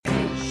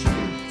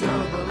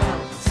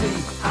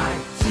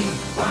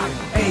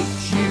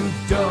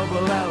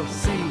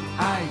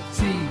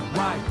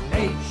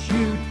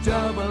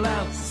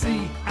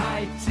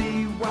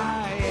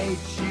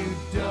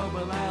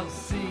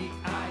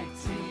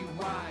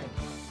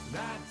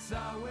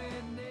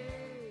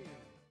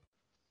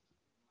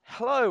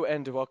Hello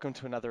and welcome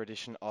to another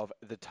edition of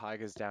The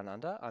Tigers Down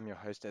Under. I'm your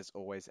host as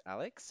always,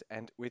 Alex,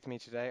 and with me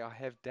today I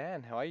have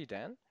Dan. How are you,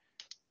 Dan?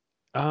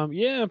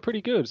 Yeah,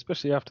 pretty good,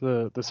 especially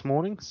after this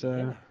morning.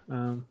 So,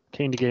 Yeah.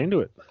 keen to get into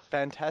it.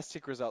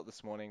 Fantastic result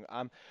this morning.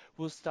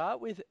 We'll start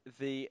with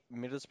the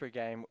Middlesbrough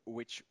game,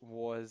 which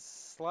was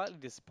slightly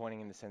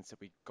disappointing in the sense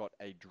that we got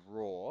a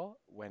draw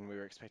when we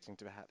were expecting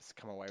to perhaps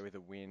come away with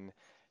a win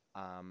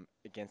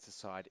against the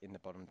side in the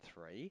bottom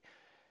three.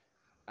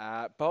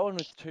 Bowen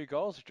with 2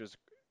 goals, which was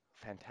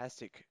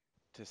fantastic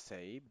to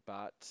see,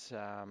 but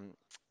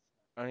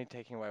only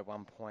taking away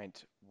 1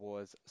 point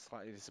was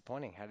slightly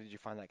disappointing. How did you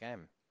find that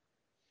game?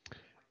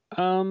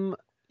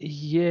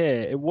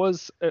 Yeah, it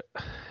was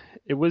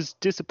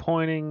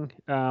disappointing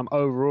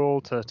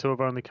overall to have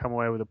only come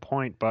away with a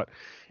point. But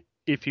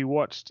if you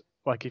watched,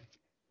 like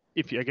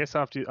if you, I guess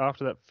after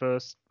that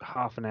first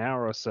half an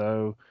hour or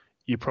so,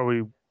 you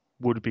probably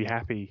would be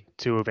happy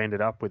to have ended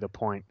up with a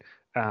point.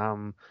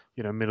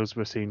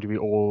 Middlesbrough seemed to be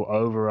all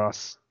over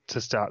us to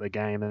start the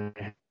game and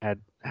they had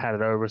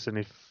it over us. And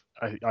if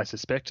I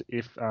suspect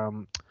if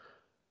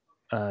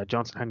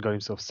Johnson hadn't got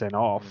himself sent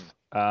off,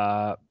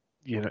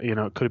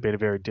 it could have been a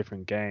very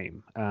different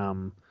game.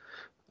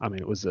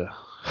 It was a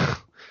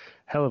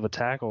hell of a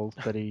tackle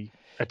that he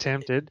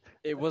attempted.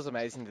 It was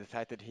amazing the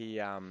fact that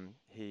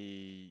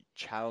he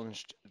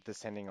challenged the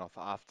sending off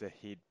after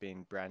he'd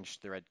been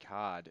brandished the red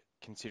card,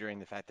 considering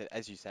the fact that,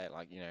 as you say, it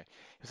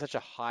was such a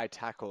high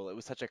tackle, it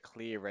was such a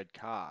clear red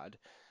card.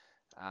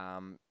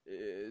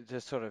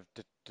 Just sort of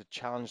to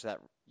challenge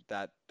that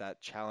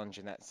challenge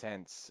in that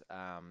sense,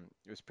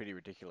 it was pretty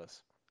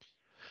ridiculous.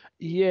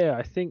 Yeah,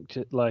 I think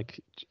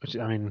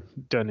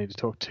don't need to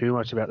talk too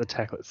much about the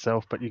tackle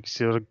itself, but you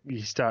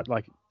start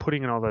like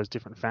putting in all those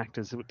different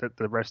factors that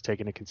the refs take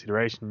into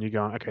consideration. You're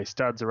going, okay,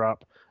 studs are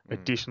up.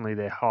 Additionally,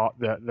 they're hot.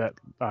 That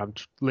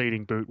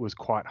leading boot was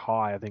quite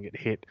high. I think it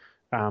hit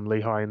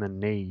Lehigh in the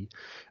knee.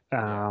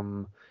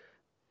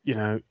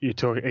 Yeah. You're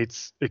talking.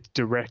 It's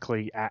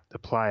directly at the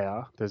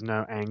player. There's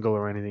no angle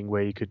or anything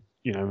where you could,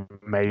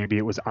 maybe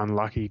it was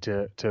unlucky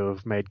to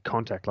have made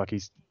contact. Like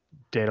he's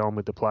dead on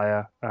with the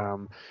player.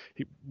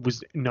 He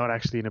was not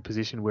actually in a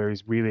position where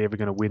he's really ever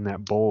going to win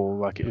that ball.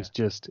 Like Yeah.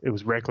 it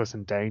was reckless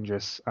and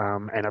dangerous.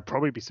 And I'd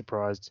probably be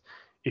surprised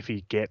if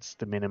he gets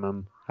the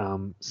minimum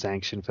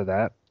sanction for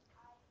that.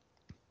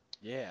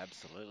 Yeah,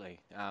 absolutely.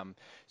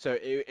 So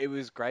it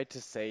was great to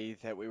see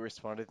that we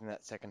responded in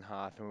that second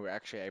half and we were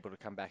actually able to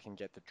come back and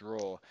get the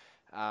draw.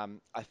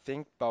 I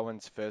think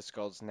Bowen's first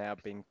goal's now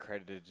been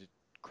credited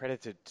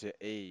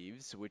to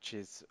Eves, which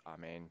is, I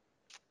mean,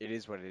 it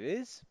is what it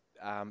is.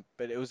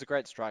 But it was a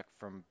great strike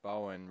from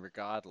Bowen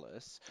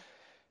regardless.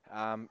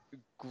 Um,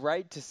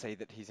 Great to see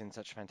that he's in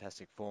such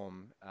fantastic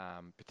form,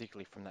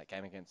 particularly from that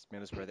game against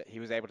Middlesbrough, that he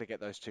was able to get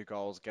those 2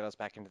 goals, get us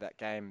back into that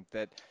game.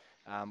 That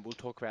we'll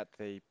talk about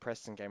the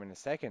Preston game in a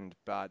second,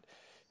 but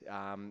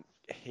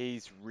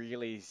he's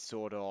really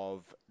sort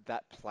of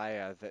that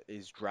player that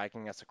is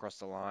dragging us across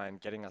the line,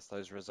 getting us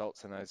those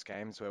results in those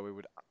games where we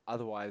would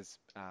otherwise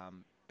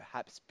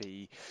perhaps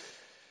be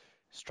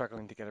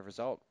struggling to get a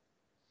result.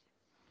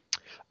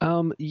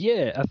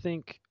 Yeah, I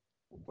think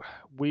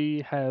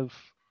we have,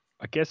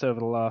 I guess, over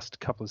the last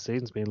couple of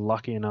seasons, been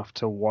lucky enough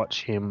to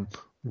watch him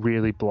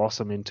really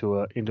blossom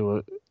into a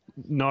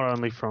not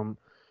only from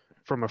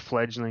a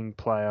fledgling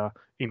player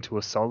into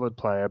a solid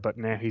player, but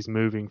now he's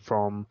moving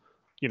from,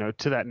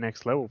 to that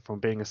next level, from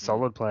being a Mm,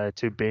 solid player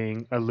to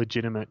being a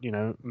legitimate,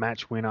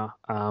 match winner,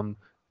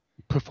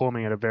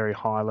 performing at a very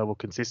high level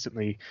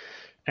consistently.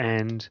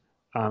 And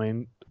I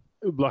mean,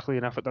 luckily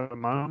enough at the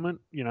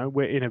moment,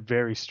 we're in a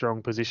very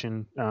strong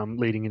position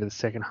leading into the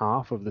second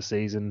half of the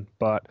season.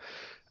 But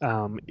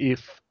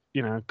if,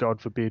 God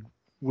forbid,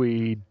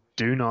 we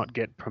do not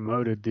get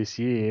promoted this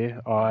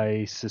year, mm.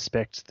 I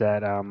suspect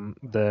that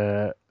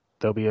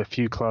there'll be a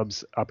few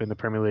clubs up in the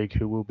Premier League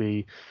who will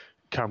be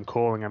come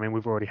calling. I mean,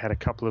 we've already had a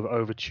couple of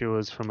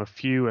overtures from a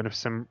few and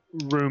some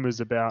rumours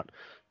about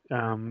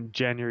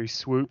January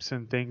swoops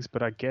and things,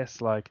 but I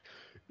guess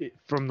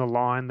from the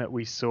line that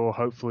we saw,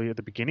 hopefully at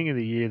the beginning of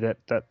the year, that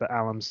the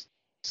Allams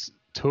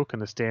took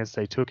and the stance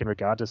they took in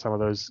regard to some of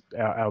those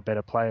our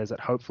better players, that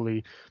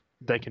hopefully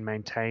they can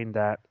maintain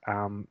that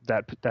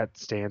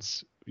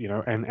stance,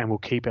 and we'll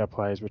keep our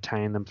players,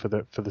 retain them for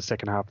the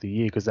second half of the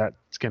year, because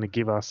that's going to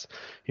give us,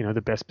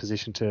 the best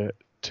position to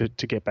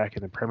get back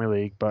in the Premier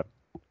League. But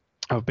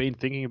I've been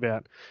thinking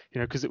about,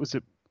 because it was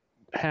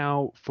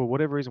how, for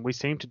whatever reason, we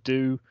seem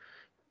to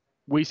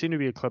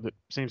be a club that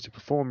seems to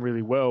perform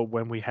really well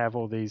when we have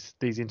all these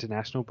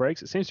international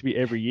breaks. It seems to be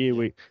every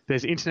year Yeah.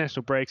 there's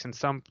international breaks, and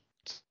some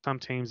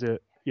teams are,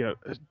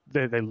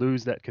 they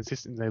lose that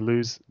consistency, they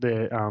lose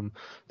their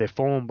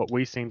form, but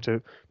we seem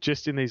to,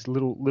 just in these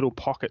little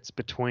pockets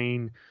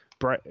between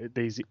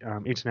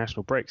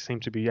international breaks seem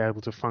to be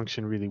able to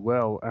function really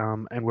well,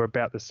 and we're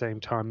about the same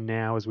time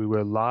now as we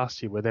were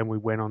last year, where then we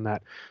went on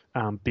that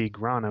big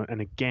run,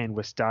 and again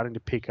we're starting to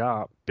pick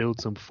up,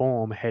 build some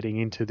form heading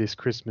into this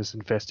Christmas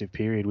and festive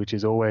period, which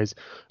is always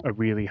a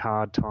really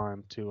hard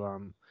time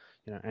to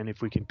and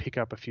if we can pick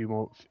up a few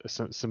more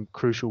some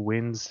crucial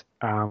wins,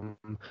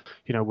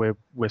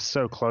 we're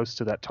so close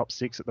to that top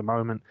six at the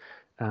moment.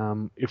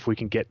 If we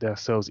can get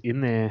ourselves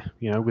in there,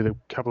 with a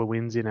couple of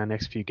wins in our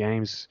next few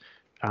games,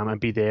 and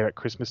be there at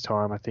Christmas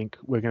time, I think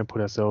we're going to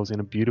put ourselves in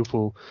a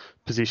beautiful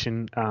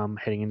position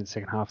heading into the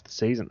second half of the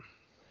season.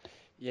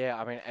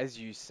 Yeah, I mean, as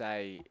you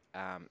say,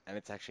 and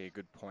it's actually a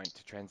good point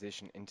to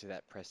transition into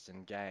that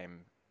Preston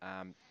game.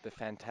 The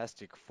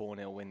fantastic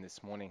 4-0 win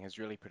this morning has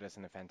really put us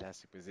in a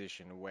fantastic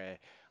position where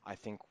I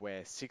think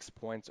we're 6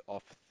 points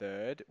off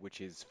third, which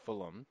is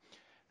Fulham.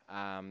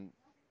 Um,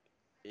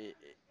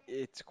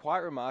 it's quite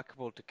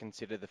remarkable to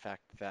consider the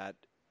fact that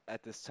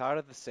at the start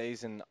of the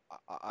season,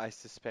 I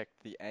suspect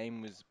the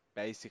aim was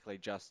basically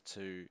just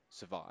to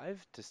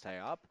survive, to stay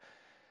up.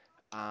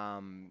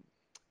 Um,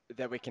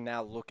 that we can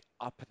now look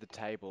up at the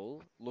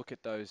table, look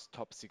at those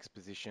top six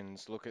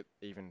positions, look at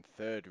even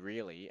third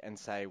really, and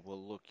say, well,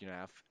 look,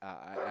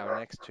 our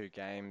next two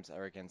games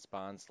are against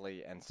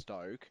Barnsley and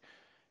Stoke.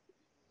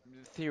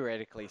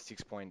 Theoretically,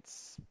 6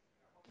 points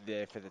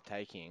there for the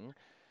taking,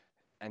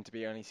 and to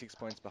be only 6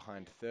 points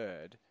behind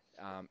third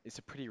is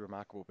a pretty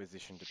remarkable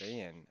position to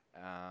be in.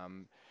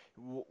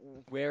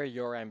 Where are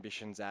your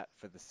ambitions at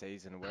for the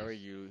season? Where are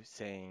you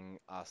seeing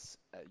us?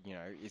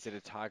 Is it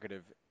a target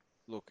of,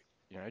 look,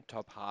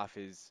 top half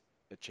is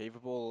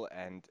achievable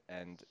and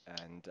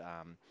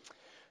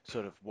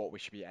sort of what we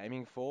should be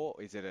aiming for?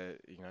 Is it a,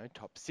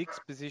 top six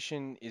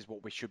position is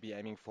what we should be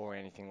aiming for?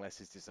 Anything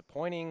less is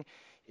disappointing.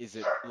 Is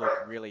it, look,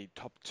 really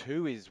top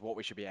two is what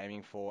we should be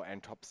aiming for,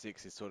 and top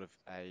six is sort of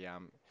a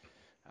um,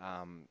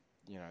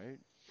 you know,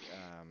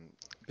 um,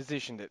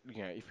 position that,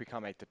 if we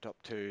can't make the top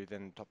two,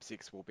 then top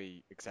six will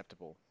be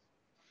acceptable.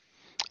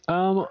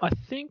 I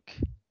think.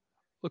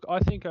 Look, I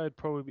think I'd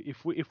probably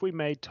if we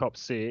made top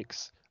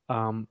six,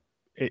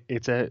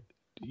 it's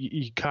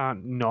you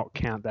can't not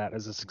count that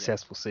as a Yeah.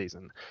 successful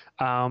season.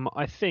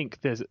 I think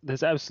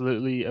there's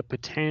absolutely a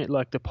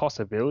like the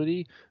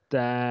possibility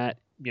that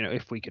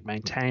if we could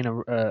maintain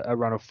a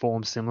run of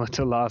form similar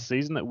to last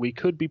season, that we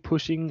could be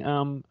pushing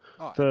Oh,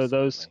 for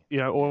those absolutely.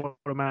 Yeah.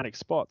 automatic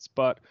spots.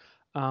 But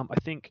I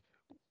think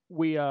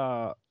we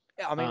are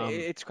Yeah, I mean, um,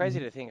 it's crazy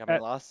to think. I mean,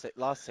 at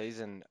last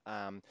season,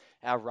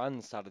 our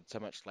run started so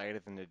much later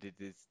than it did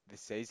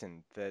this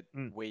season that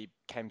mm, we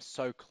came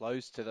so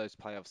close to those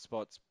playoff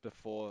spots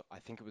before. I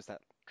think it was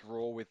that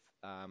draw with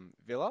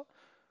Villa,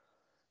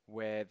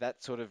 where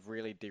that sort of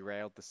really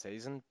derailed the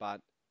season. But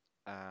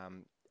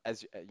um,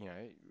 as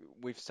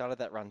we've started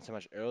that run so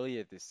much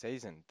earlier this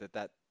season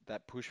that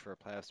push for a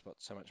playoff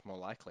spot's so much more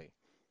likely.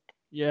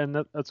 Yeah, and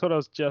that's what I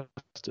was just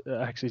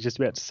actually just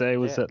about to say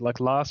was Yeah. that like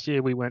last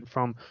year we went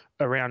from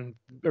around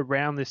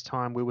this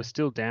time we were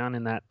still down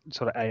in that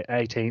sort of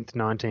 18th,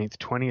 19th,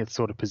 20th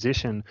sort of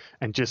position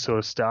and just sort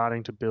of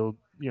starting to build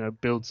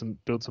some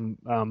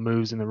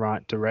moves in the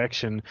right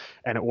direction.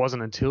 And it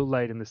wasn't until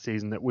late in the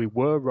season that we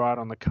were right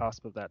on the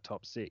cusp of that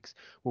top six.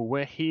 Well,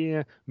 we're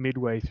here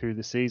midway through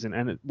the season,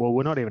 and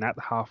we're not even at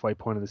the halfway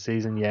point of the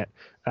season yet,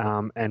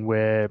 and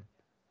we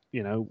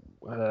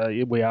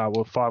are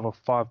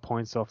 5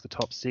 points off the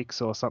top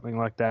six or something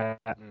like that.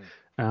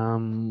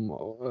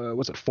 Mm.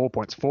 Was it 4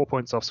 points? 4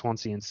 points off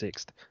Swansea in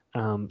sixth.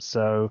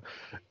 So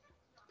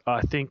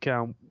I think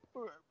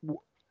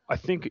I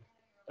think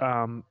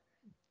um,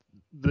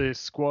 the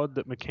squad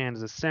that McCann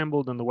has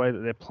assembled and the way that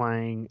they're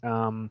playing,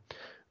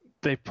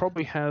 they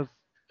probably have.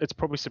 It's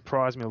probably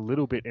surprised me a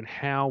little bit in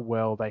how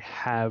well they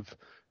have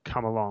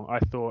come along. I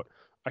thought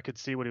I could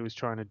see what he was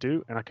trying to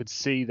do, and I could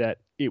see that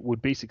it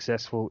would be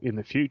successful in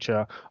the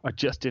future. I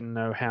just didn't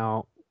know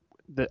how.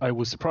 That I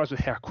was surprised with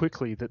how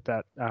quickly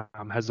that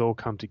has all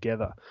come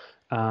together.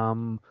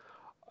 Um,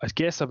 I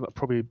guess I'm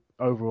probably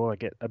overall I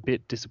get a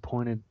bit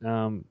disappointed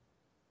in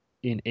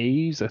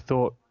Eves.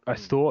 Mm. I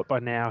thought by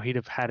now he'd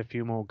have had a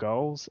few more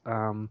goals.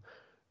 And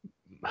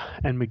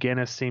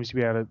McGuinness seems to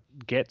be able to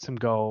get some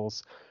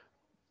goals,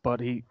 but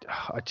I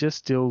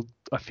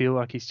feel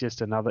like he's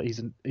just another.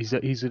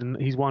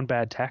 He's one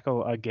bad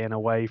tackle again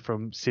away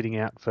from sitting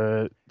out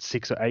for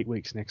 6 or 8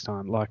 weeks next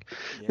time. Like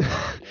Yeah,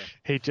 yeah. No,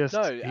 he just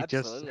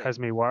absolutely. has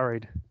me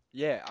worried.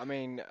 Yeah, I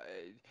mean,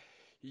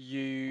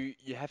 you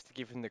have to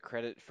give him the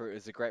credit for it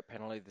was a great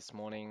penalty this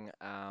morning.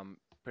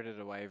 Put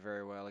it away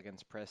very well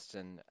against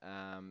Preston.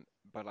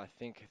 But I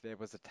think there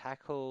was a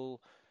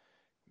tackle.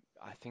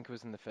 I think it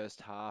was in the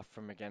first half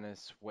from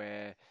McGuinness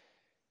where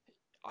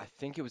I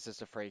think it was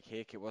just a free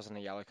kick. It wasn't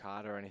a yellow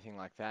card or anything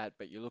like that.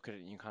 But you look at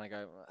it and you kind of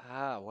go,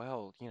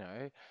 well,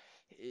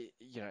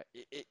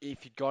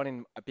 if you'd gone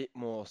in a bit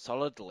more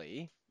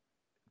solidly,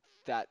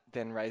 that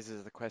then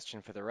raises the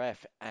question for the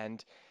ref.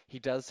 And he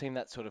does seem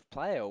that sort of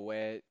player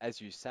where, as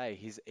you say,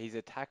 he's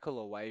a tackle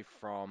away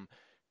from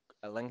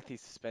a lengthy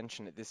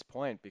suspension at this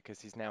point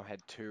because he's now had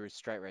two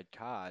straight red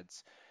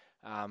cards.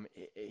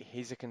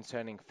 He's a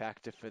concerning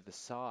factor for the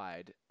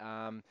side.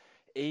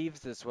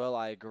 Eves as well,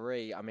 I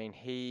agree. I mean,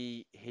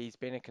 he's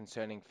been a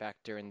concerning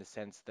factor in the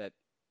sense that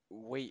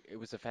it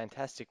was a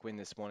fantastic win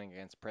this morning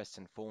against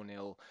Preston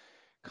 4-0,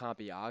 can't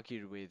be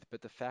argued with.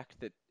 But the fact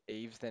that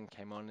Eves then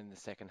came on in the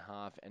second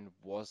half and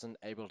wasn't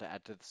able to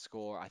add to the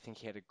score, I think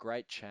he had a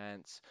great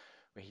chance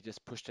where he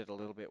just pushed it a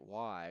little bit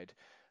wide.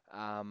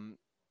 Um,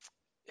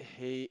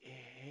 he,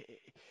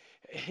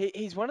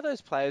 he's one of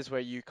those players where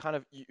you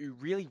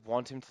really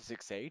want him to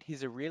succeed.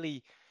 He's a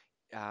really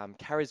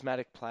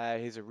charismatic player.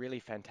 He's a really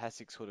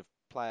fantastic sort of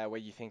player where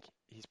you think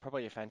he's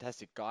probably a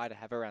fantastic guy to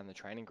have around the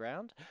training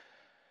ground.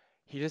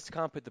 He just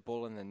can't put the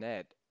ball in the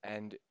net,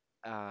 and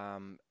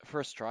for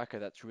a striker,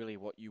 that's really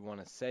what you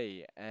want to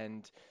see.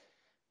 And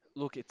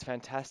look, it's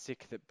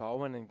fantastic that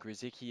Bowen and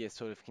Grzycki are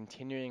sort of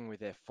continuing with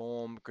their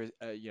form.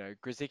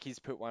 Grzycki's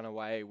put one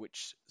away,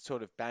 which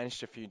sort of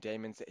banished a few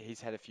demons.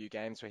 He's had a few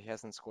games where he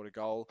hasn't scored a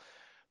goal.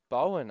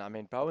 Bowen, I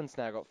mean, Bowen's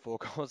now got 4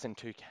 goals in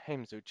 2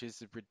 games, which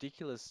is a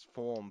ridiculous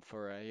form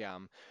for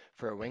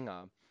a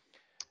winger.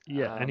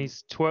 Yeah, and Um,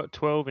 he's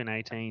 12 in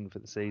 18 for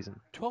the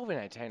season. 12 and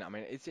 18, I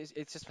mean, it's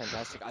just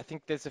fantastic. I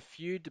think there's a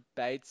few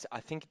debates.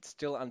 I think it's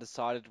still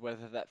undecided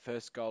whether that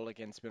first goal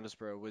against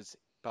Middlesbrough was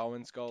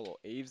Bowen's goal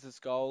or Eves'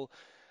 goal.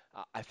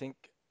 I think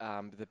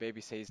the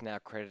BBC's now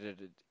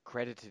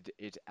credited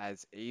it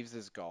as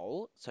Eves'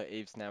 goal, so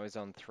Eves now is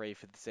on 3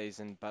 for the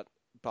season, but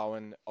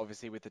Bowen,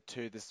 obviously with the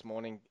 2 this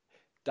morning,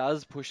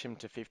 does push him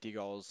to 50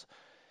 goals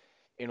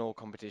in all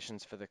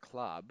competitions for the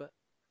club,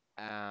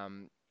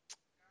 um,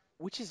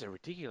 which is a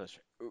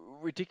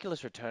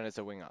ridiculous return as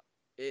a winger.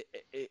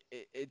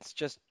 It's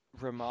just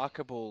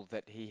remarkable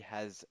that he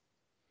has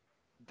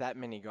that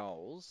many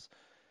goals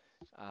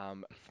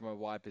from a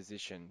wide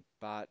position,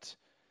 but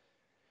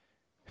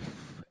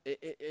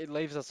it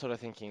leaves us sort of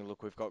thinking,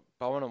 look, we've got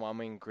Bowen on one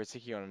wing,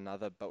 Grzycki on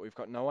another, but we've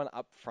got no one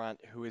up front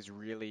who is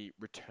really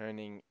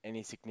returning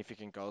any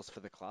significant goals for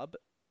the club.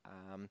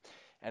 Um,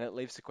 and it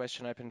leaves the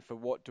question open for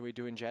what do we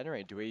do in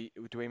January? Do we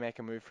make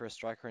a move for a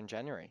striker in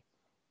January?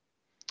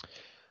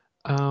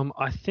 Um,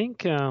 I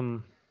think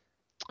um,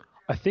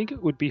 I think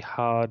it would be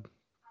hard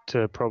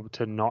to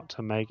not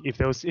to make if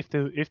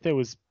there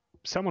was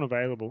someone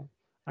available.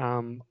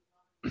 Um,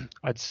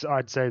 I'd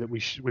say that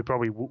we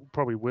probably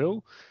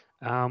will.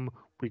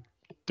 We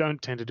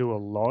don't tend to do a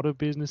lot of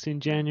business in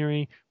Mm.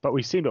 January, but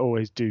we seem to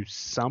always do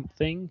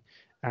something.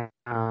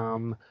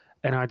 Um,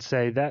 and I'd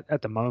say that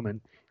at the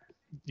moment,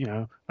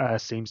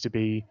 seems to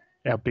be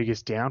our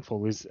biggest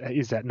downfall is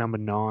that number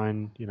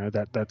 9,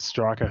 that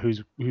striker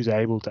who's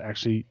able to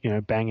actually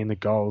bang in the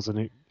goals.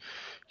 And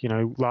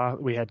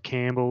we had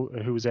Campbell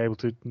who was able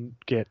to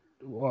get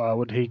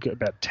what he got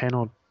about 10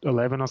 or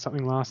 11 or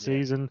something last Yeah.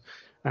 season.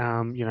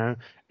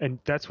 And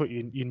that's what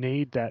you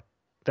need, that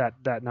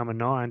number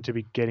 9 to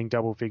be getting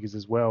double figures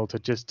as well, to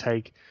just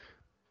take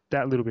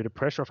that little bit of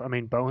pressure off. I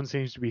mean, Bowen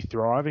seems to be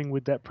thriving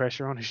with that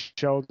pressure on his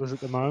shoulders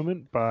at the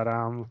moment, but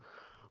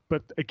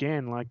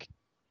again, like,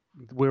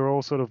 we're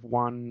all sort of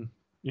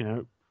you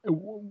know,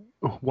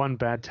 one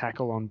bad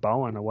tackle on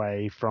Bowen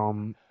away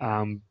from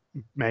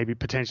maybe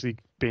potentially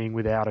being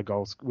without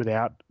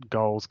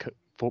goals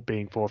for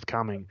being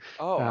forthcoming.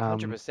 Oh, Um,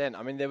 100%.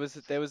 I mean, there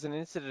was an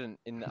incident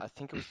in I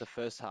think it was the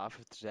first half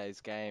of today's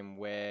game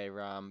where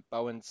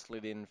Bowen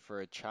slid in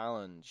for a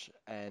challenge,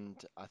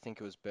 and I think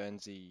it was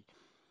Burnsy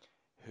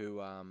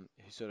who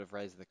sort of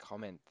raised the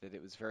comment that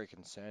it was very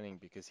concerning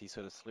because he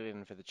sort of slid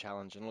in for the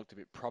challenge and looked a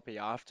bit proppy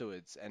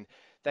afterwards, and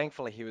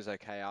thankfully he was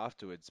okay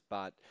afterwards.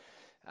 But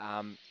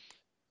um,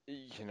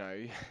 you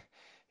know,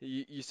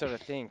 you sort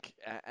of think,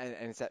 and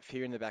it's that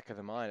fear in the back of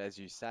the mind, as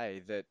you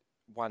say, that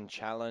one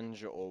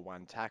challenge or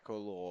one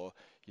tackle or,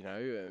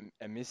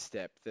 a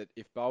misstep, that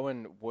if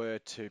Bowen were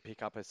to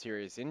pick up a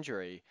serious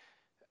injury,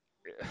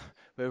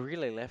 we're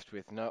really left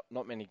with not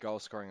many goal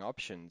scoring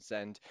options.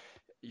 And,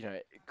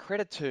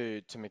 credit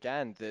to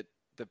McGann that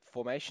the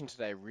formation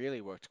today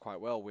really worked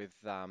quite well with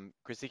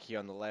Grzycki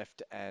on the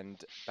left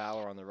and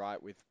Bauer on the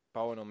right, with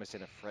Bowen almost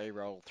in a free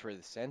roll through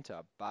the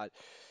centre. But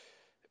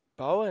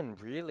Bowen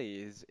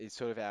really is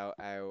sort of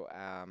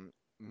our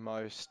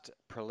most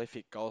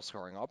prolific goal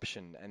scoring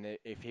option, and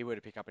if he were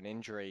to pick up an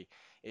injury,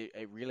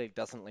 it really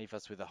doesn't leave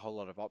us with a whole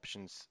lot of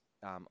options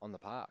on the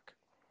park.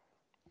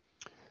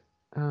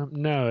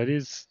 no, it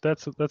is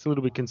that's a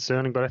little bit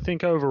concerning, but I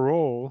think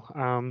overall,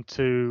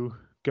 to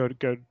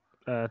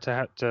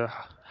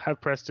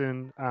have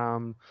Preston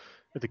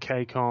at the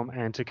KCOM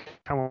and to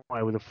come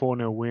away with a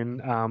 4-0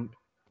 win,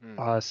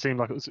 Mm. seemed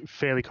like it was a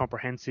fairly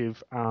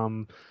comprehensive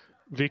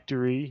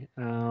victory.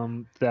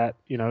 That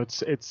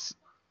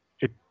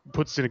it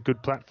puts in a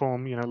good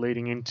platform,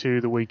 leading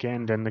into the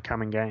weekend and the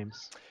coming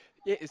games.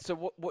 Yeah, so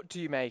what do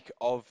you make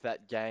of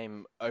that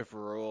game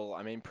overall?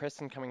 I mean,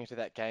 Preston coming into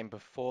that game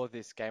before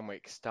this game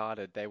week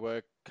started, they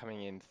were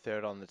coming in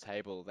third on the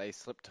table. They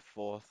slipped to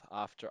fourth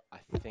after I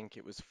think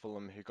it was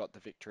Fulham who got the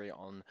victory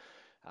on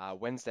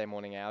Wednesday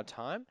morning our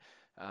time.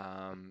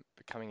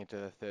 But coming into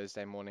the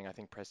Thursday morning, I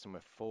think Preston were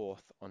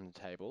fourth on the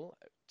table.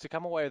 to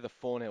come away with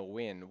a 4-0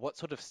 win, what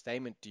sort of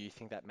statement do you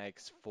think that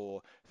makes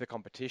for the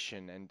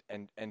competition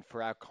and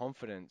for our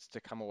confidence to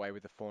come away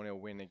with a 4-0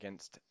 win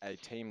against a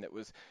team that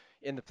was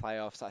in the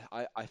playoffs?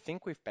 I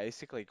think we've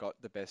basically got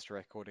the best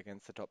record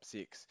against the top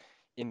six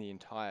in the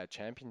entire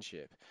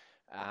championship.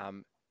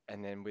 Um,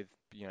 and then with,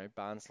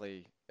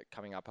 Barnsley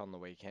coming up on the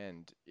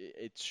weekend,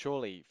 it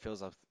surely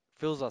fills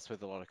us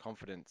with a lot of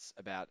confidence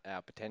about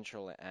our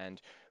potential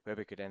and where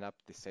we could end up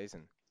this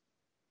season.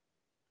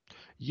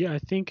 Yeah, I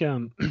think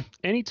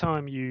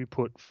anytime you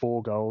put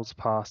 4 goals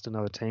past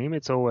another team,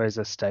 it's always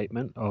a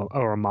statement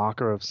or a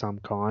marker of some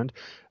kind,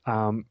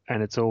 and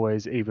it's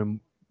always even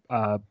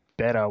uh,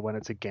 better when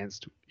it's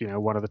against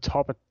one of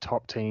the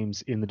top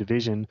teams in the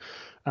division.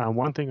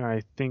 One thing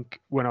I think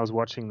when I was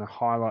watching the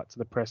highlights of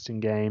the Preston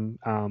game,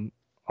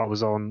 I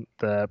was on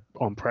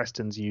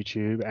Preston's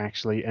YouTube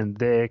actually, and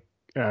their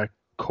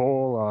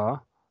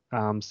caller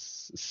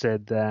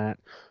said that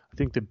I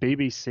think the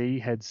BBC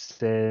had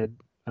said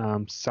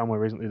somewhere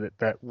recently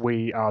that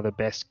we are the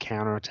best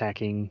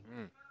counter-attacking,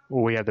 Mm,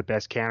 or we have the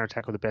best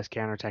counter-attack or the best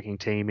counter-attacking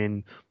team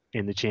in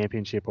the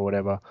championship or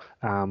whatever.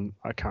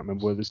 I can't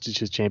remember whether it's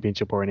just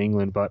championship or in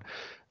England, but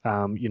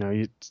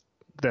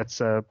that's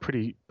a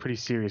pretty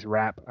serious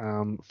rap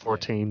for a yeah.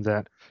 team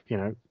that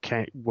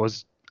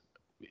was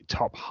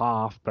top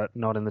half but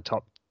not in the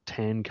top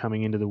 10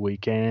 coming into the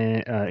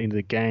weekend, into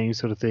the game,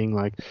 sort of thing.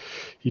 Like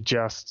you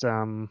just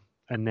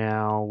and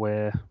now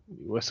we're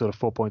sort of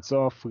 4 points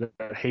off. We've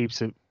got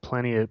heaps of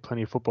plenty of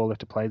football left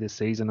to play this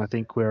season. I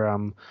think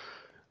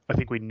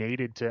we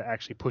needed to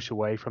actually push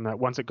away from that.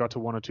 Once it got to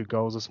 1 or 2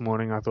 goals this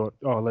morning, I thought,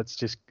 oh, let's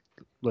just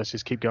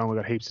keep going. We've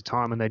got heaps of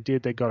time, and they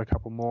did. They got a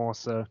couple more,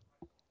 so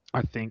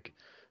I think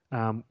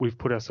we've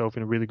put ourselves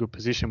in a really good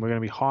position. We're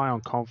going to be high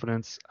on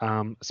confidence,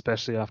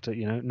 especially after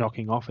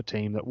knocking off a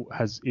team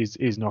that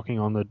is knocking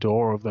on the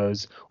door of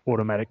those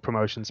automatic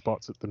promotion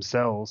spots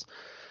themselves.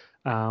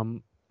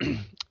 Um,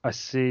 I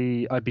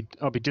see. I'll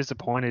be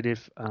disappointed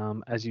if,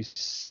 as you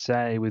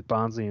say, with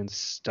Barnsley and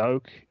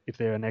Stoke, if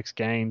they're our next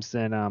games,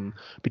 then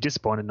be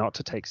disappointed not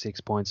to take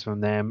 6 points from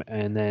them.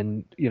 And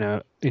then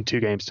in 2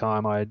 games'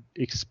 time, I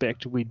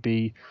expect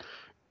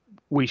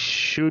we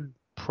should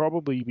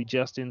probably be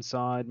just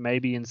inside,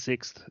 maybe in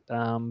sixth,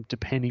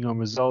 depending on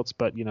results.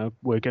 But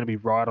we're going to be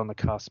right on the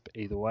cusp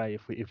either way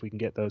if we can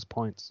get those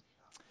points.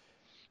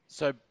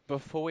 So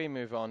before we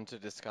move on to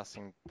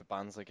discussing the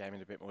Barnsley game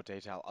in a bit more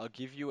detail, I'll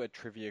give you a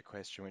trivia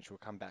question which we'll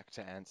come back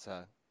to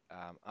answer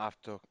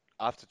after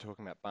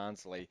talking about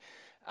Barnsley.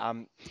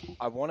 Um,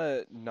 I want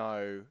to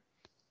know,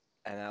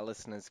 and our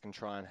listeners can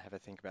try and have a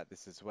think about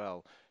this as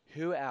well,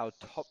 who our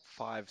top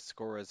 5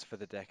 scorers for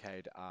the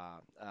decade are.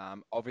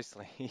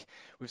 Obviously,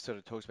 we've sort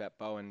of talked about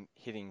Bowen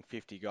hitting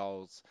 50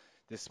 goals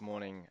this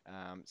morning,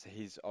 so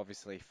he's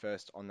obviously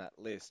first on that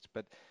list.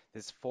 But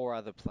there's 4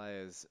 other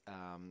players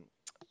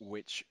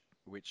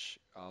which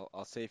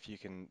I'll see if you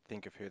can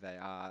think of who they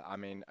are. I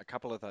mean, a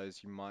couple of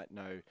those you might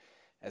know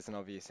as an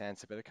obvious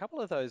answer, but a couple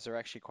of those are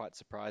actually quite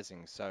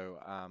surprising. So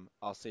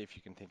I'll see if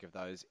you can think of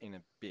those in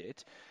a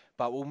bit.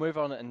 But we'll move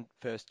on and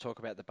first talk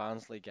about the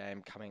Barnsley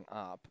game coming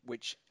up,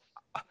 which,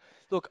 uh,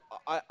 look,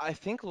 I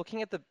think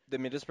looking at the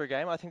Middlesbrough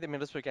game, I think the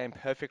Middlesbrough game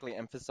perfectly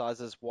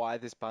emphasizes why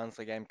this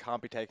Barnsley game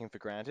can't be taken for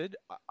granted.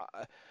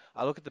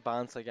 I look at the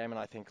Barnsley game and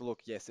I think,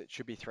 look, yes, it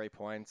should be 3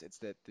 points. It's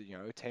that,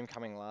 a team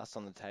coming last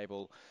on the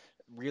table,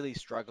 really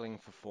struggling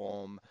for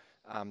form.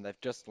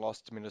 They've just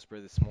lost to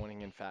Middlesbrough this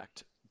morning, in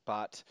fact.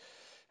 But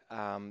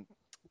um,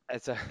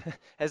 as a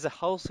as a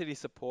Hull City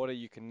supporter,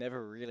 you can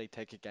never really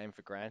take a game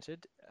for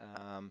granted.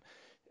 Um,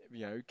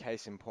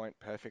 case in point,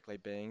 perfectly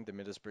being the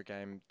Middlesbrough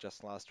game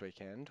just last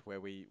weekend, where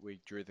we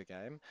drew the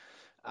game.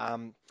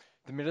 Um,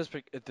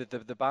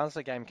 the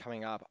Barnsley game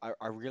coming up,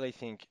 I really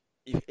think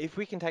if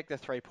we can take the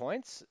 3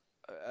 points,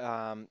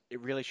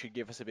 it really should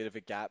give us a bit of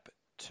a gap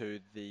to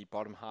the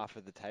bottom half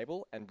of the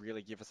table and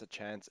really give us a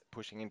chance at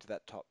pushing into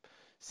that top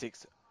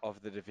six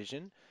of the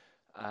division.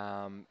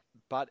 Um,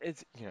 but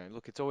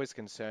look, it's always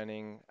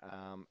concerning.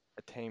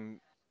 A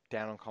team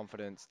down on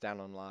confidence,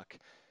 down on luck.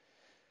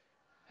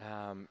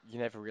 You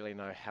never really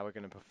know how we're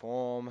going to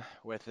perform,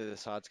 whether the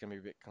side's going to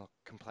be a bit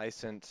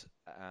complacent,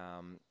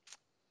 how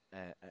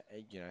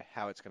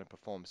it's going to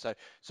perform. So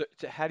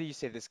how do you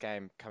see this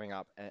game coming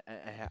up, and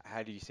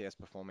how do you see us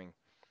performing?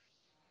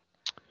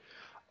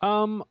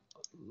 Um,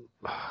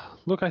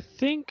 Look, I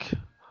think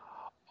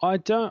I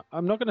don't.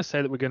 I'm not going to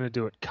say that we're going to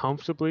do it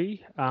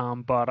comfortably,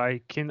 but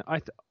I can.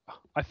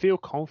 I feel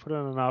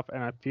confident enough,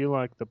 and I feel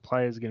like the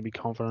players are going to be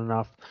confident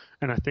enough.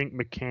 And I think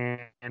McCann.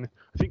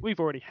 I think we've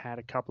already had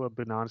a couple of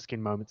banana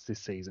skin moments this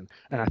season,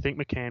 and I Mm, think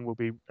McCann will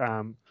be.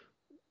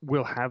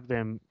 Will have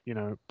them,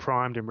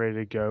 primed and ready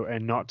to go,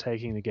 and not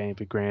taking the game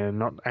for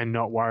granted,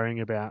 not worrying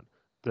about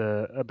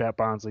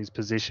Barnsley's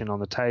position on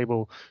the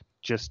table.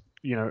 Just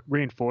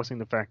reinforcing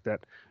the fact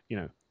that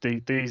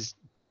these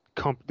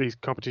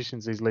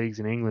competitions, these leagues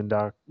in England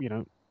are,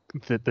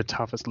 the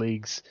toughest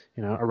leagues,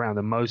 around,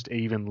 the most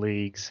even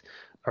leagues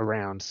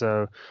around.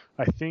 So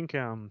I think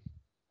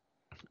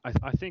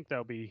I think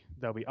they'll be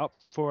up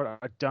for it.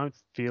 I don't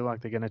feel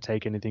like they're going to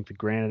take anything for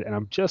granted, and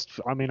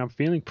I'm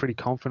feeling pretty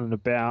confident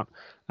about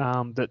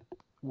that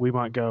we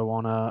might go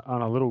on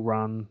a little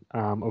run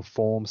of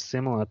form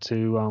similar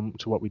to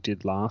what we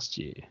did last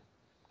year.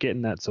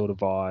 Getting that sort of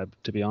vibe,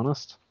 to be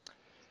honest.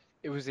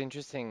 It was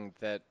interesting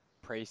that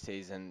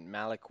pre-season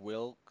Malik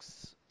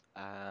Wilks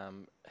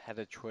had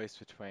a choice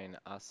between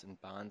us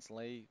and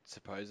Barnsley,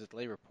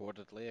 supposedly,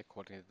 reportedly,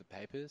 according to the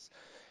papers,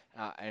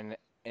 and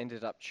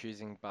ended up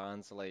choosing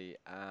Barnsley,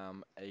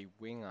 a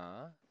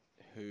winger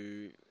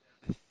who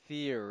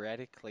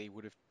theoretically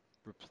would have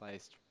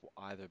replaced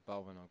either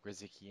Bowen or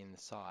Grzycki in the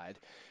side.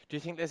 Do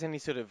you think there's any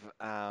sort of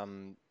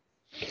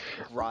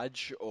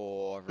grudge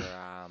or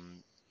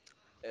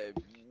uh,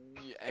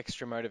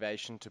 extra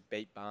motivation to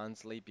beat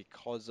Barnsley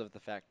because of the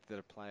fact that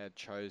a player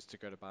chose to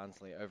go to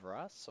Barnsley over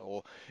us?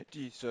 Or do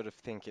you sort of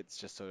think it's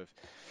just sort of,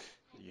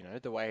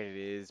 the way it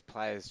is,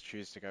 players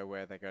choose to go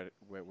where they go,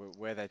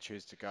 where they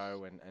choose to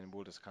go, and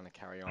we'll just kind of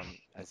carry on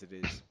as it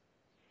is?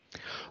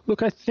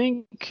 Look, I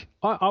think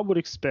I would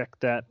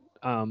expect that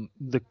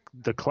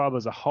the club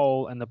as a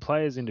whole and the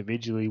players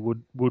individually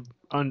would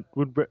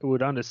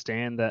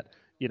understand that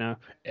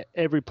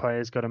every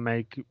player's got to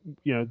make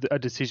a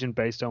decision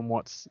based on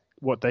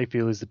what they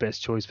feel is the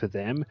best choice for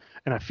them.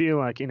 And I feel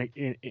like in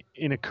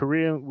a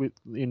career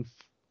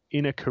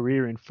in a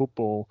career in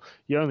football,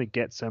 you only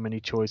get so many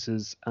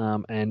choices.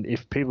 And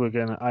if people are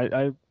gonna,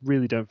 I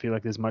really don't feel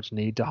like there's much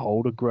need to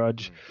hold a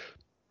grudge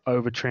Mm.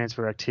 over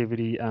transfer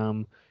activity.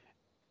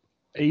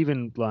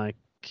 Even like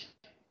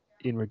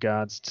in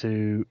regards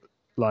to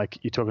like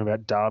you're talking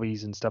about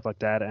derbies and stuff like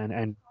that,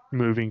 and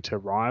moving to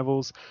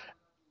rivals,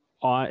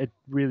 it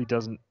really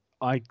doesn't.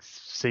 I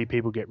see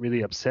people get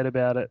really upset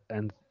about it,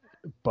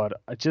 but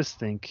I just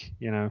think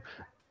that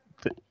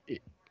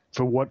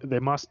for what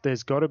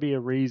there's got to be a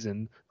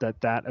reason that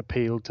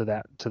appealed to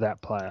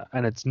that player,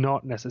 and it's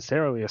not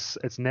necessarily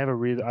it's never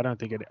really, I don't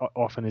think it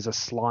often is a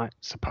slight,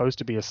 supposed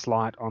to be a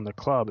slight on the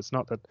club. It's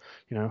not that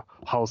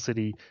Hull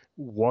City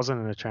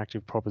wasn't an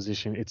attractive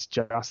proposition. It's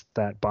just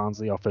that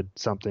Barnsley offered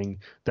something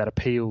that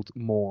appealed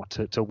more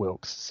to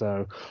Wilkes.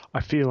 So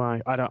I feel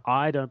like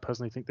I don't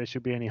personally think there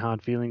should be any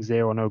hard feelings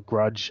there or no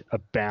grudge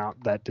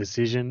about that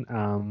decision.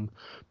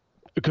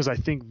 Because I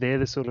think they're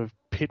the sort of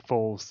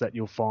pitfalls that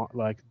you'll find,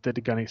 like that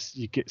are going to,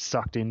 you get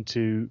sucked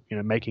into,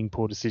 making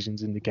poor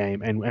decisions in the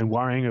game, and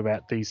worrying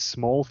about these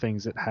small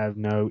things that have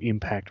no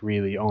impact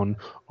really on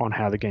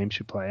how the game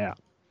should play out.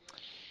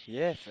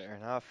 Yeah, fair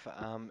enough.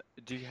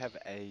 Do you have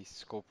a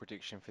score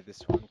prediction for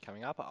this one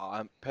coming up?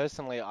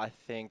 Personally, I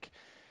think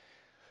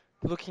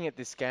looking at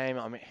this game,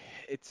 I mean,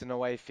 it's an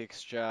away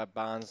fixture.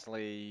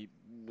 Barnsley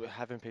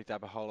haven't picked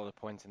up a whole lot of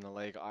points in the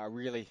league. I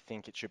really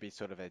think it should be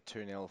sort of a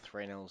 2-0,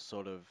 3-0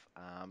 sort of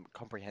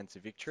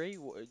comprehensive victory.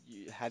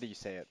 How do you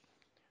see it?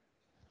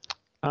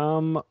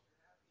 Um,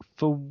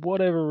 for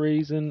whatever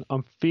reason,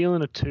 I'm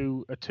feeling a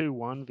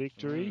 2-1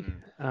 victory.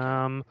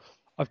 Okay.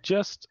 I've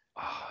just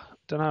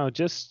don't know,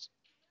 just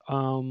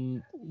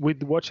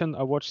with watching,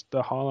 I watched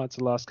the highlights of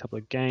the last couple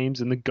of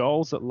games, and the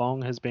goals that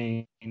Long has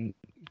been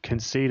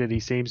conceded, he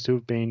seems to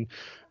have been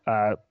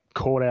uh,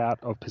 caught out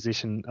of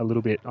position a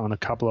little bit on a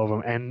couple of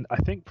them, and I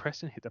think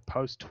Preston hit the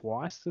post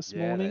twice this Yeah,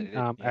 they morning, did.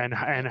 Yep,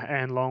 yep.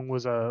 and Long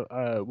was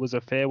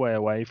a fair way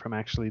away from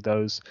actually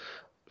those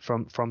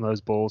from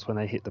those balls when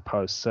they hit the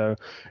post. So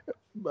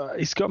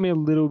it's got me a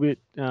little bit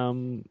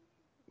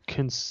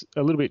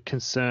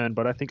concerned,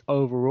 but I think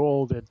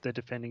overall they're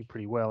defending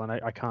pretty well, and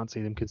I can't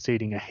see them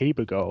conceding a heap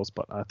of goals,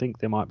 but I think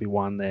there might be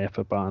one there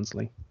for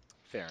Barnsley.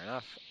 Fair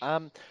enough.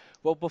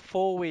 Well,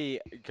 before we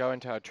go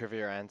into our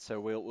trivia answer,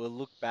 we'll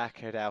look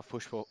back at our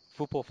football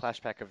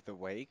flashback of the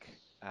week,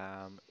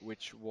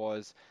 which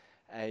was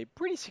a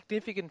pretty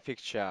significant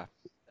fixture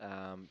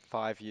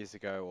 5 years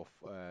ago,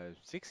 or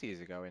 6 years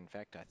ago, in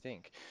fact, I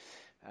think.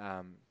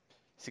 Um,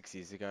 6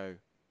 years ago,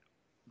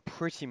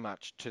 pretty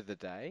much to the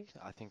day.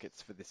 I think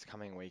it's for this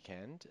coming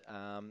weekend.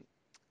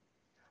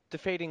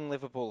 Defeating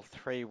Liverpool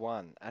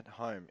 3-1 at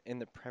home in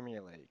the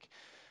Premier League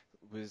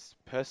was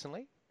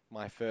personally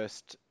my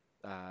first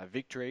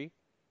victory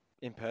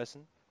in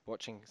person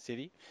watching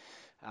City.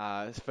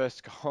 His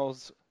first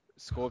goals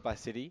scored by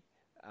City,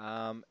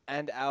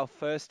 and our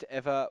first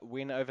ever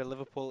win over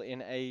Liverpool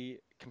in a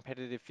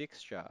competitive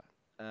fixture.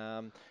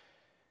 Um,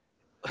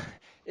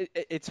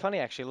 it's funny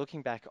actually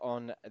looking back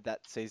on that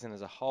season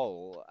as a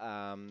whole.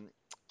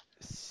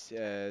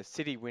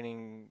 City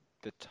winning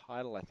the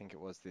title, I think it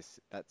was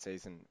that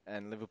season,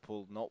 and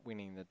Liverpool not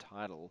winning the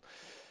title.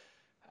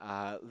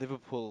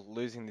 Liverpool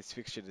losing this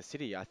fixture to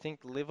City. I think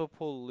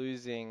Liverpool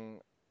losing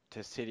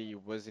to City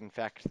was in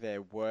fact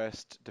their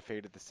worst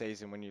defeat of the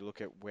season when you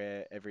look at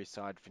where every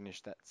side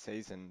finished that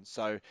season.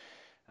 So,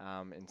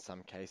 in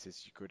some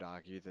cases, you could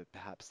argue that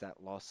perhaps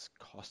that loss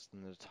cost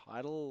them the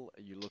title.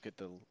 You look at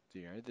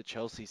the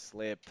Chelsea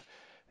slip,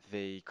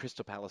 the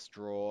Crystal Palace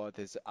draw.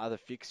 There's other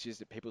fixtures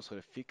that people sort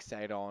of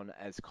fixate on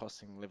as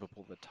costing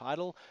Liverpool the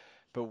title.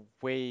 But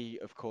we,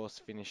 of course,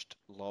 finished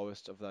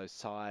lowest of those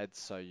sides,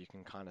 so you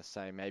can kind of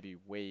say maybe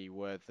we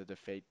were the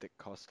defeat that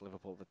cost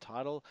Liverpool the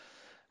title.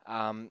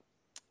 Um,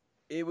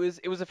 it was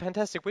a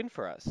fantastic win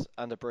for us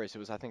under Bruce. It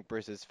was, I think,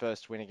 Bruce's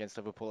first win against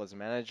Liverpool as a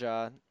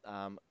manager.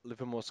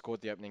 Liverpool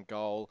scored the opening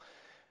goal.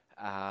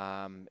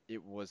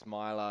 It was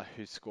Myler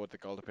who scored the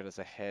goal to put us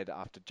ahead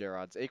after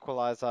Gerrard's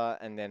equaliser,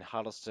 and then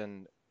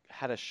Huddleston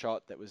had a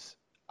shot that was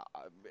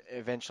uh,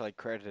 eventually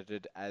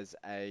credited as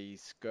a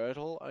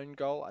Skirtle own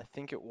goal, I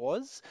think it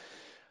was,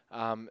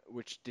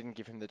 which didn't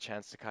give him the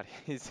chance to cut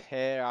his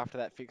hair after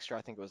that fixture.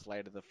 I think it was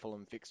later the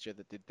Fulham fixture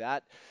that did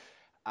that.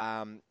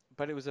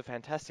 But it was a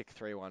fantastic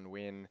 3-1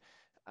 win.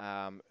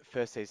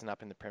 First season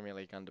up in the Premier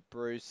League under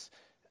Bruce.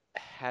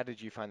 How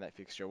did you find that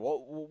fixture?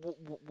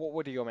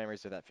 What are your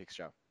memories of that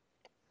fixture?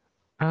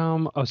 I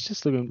was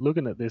just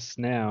looking at this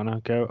now, and I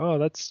go, oh,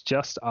 that's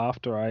just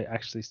after I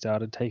actually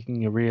started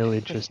taking a real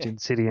interest in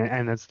City,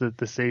 and that's the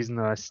season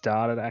that I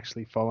started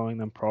actually following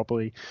them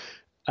properly.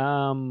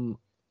 Um,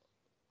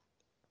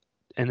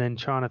 and then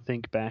trying to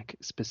think back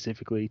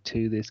specifically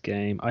to this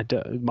game,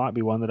 it might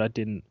be one that I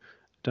don't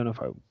know if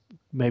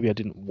maybe I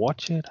didn't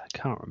watch it. I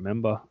can't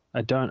remember.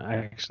 I don't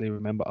actually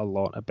remember a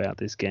lot about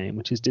this game,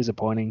 which is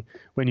disappointing.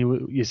 When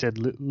you said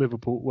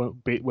Liverpool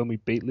when we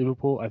beat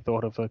Liverpool, I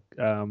thought of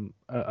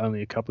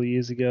only a couple of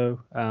years ago.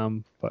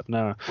 But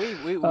no.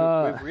 We've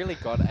Uh, really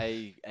got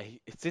a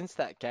since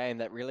that game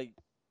that really,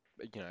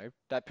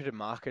 that put a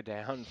marker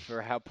down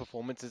for our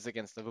performances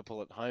against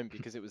Liverpool at home,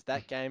 because it was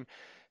that game.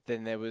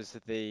 Then there was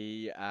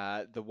the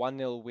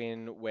 1-0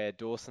 win where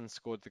Dawson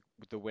scored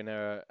the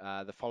winner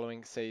the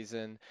following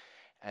season.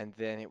 And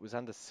then it was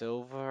under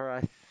Silver,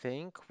 I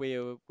think,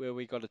 where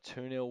we got a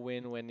 2-0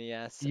 win when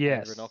Nias and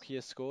yes.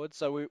 Ranocchia scored.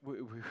 So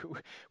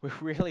we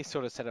really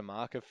sort of set a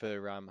marker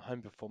for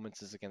home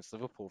performances against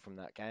Liverpool from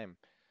that game.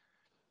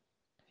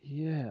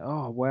 Yeah.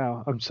 Oh,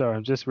 wow. I'm sorry.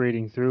 I'm just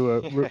reading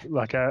through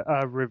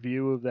a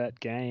review of that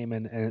game,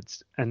 and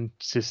it's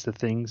just the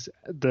things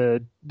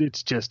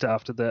it's just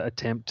after the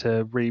attempt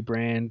to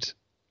rebrand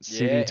Yeah,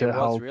 City it to was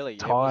Hull really.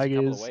 It was a couple of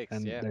Tigers, weeks.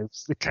 and Yeah. they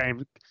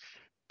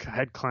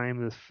had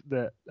claimed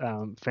that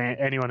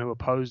anyone who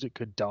opposed it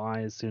could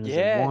die as soon as they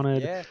Yeah,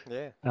 wanted. yeah,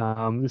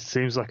 yeah. This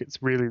seems like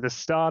it's really the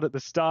start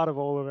of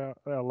all of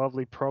our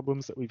lovely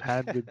problems that we've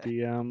had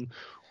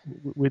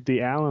with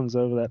the Allens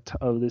over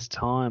this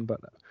time. But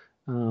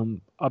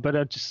I'm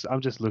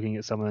just looking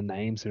at some of the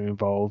names that are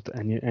involved,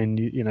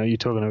 you're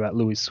talking about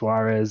Luis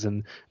Suarez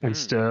and Mm.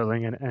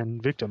 Sterling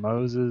and Victor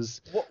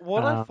Moses.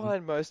 What I Um,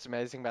 find most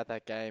amazing about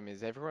that game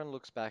is everyone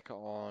looks back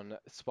on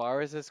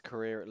Suarez's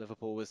career at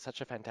Liverpool was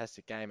such a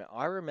fantastic game.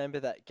 I remember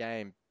that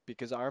game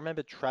because I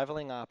remember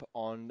traveling up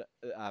on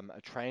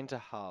a train to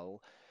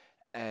Hull,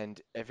 and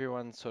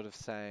everyone sort of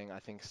saying, I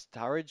think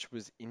Sturridge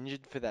was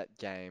injured for that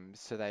game,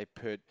 so they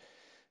put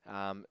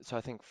so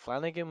I think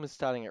Flanagan was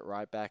starting at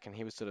right back, and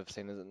he was sort of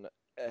seen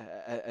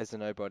as a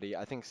nobody.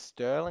 I think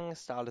Sterling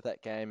started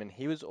that game, and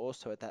he was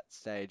also at that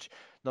stage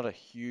not a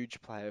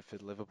huge player for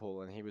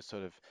Liverpool, and he was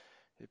sort of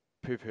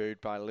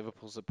poo-pooed by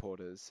Liverpool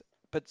supporters.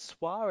 But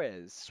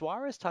Suarez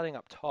starting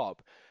up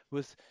top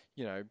was,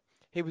 you know,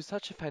 he was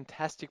such a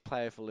fantastic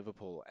player for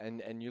Liverpool,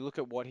 and you look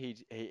at what he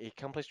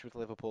accomplished with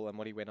Liverpool and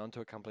what he went on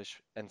to accomplish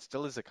and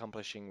still is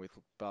accomplishing with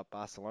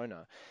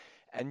Barcelona.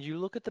 And you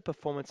look at the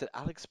performance that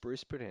Alex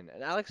Bruce put in,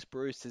 and Alex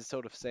Bruce is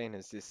sort of seen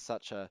as this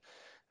such a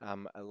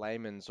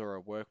layman's or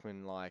a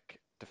workman-like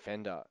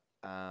defender.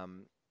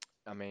 Um,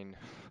 I mean,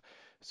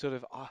 sort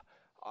of.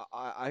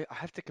 I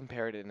have to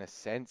compare it in a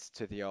sense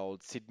to the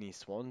old Sydney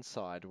Swans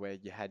side where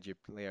you had your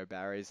Leo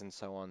Barrys and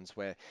so ons,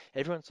 where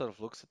everyone sort of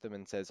looks at them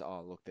and says,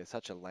 "Oh, look, they're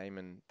such a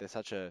layman. They're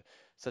such a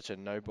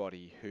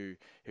nobody who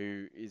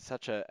is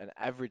such an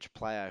average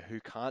player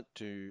who can't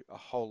do a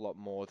whole lot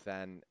more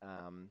than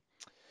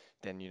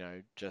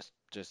just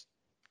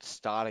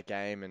start a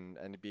game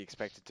and be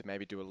expected to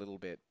maybe do a little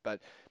bit. But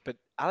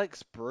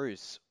Alex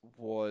Bruce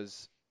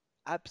was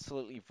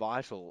absolutely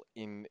vital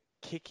in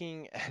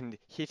kicking and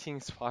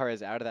hitting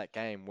Suarez out of that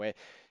game where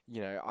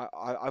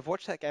I've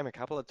watched that game a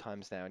couple of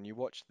times now, and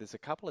there's a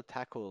couple of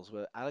tackles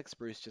where Alex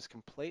Bruce just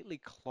completely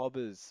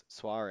clobbers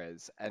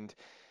Suarez, and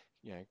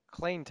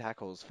clean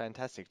tackles,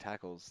 fantastic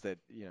tackles that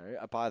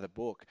are by the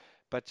book,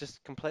 but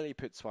just completely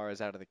put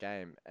Suarez out of the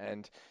game.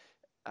 And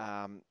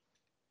um,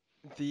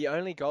 the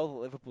only goal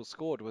that Liverpool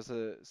scored was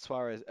a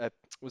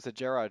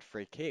Gerrard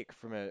free kick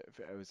from it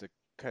was a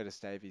Curtis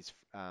Davies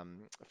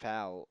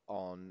foul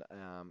on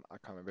I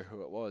can't remember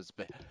who it was,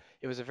 but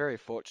it was a very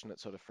fortunate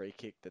sort of free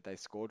kick that they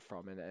scored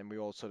from, and we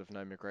all sort of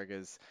know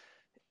McGregor's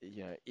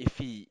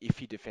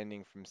iffy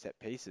defending from set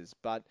pieces,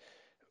 but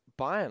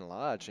by and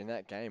large in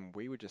that game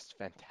we were just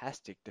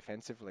fantastic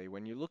defensively.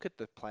 When you look at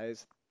the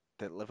players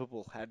that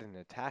Liverpool had in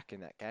attack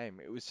in that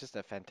game, it was just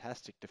a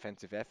fantastic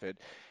defensive effort,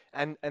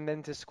 and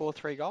then to score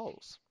 3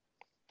 goals.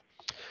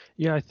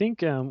 Yeah, I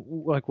think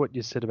like what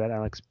you said about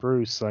Alex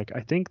Bruce, like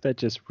I think that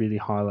just really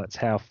highlights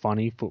how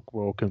funny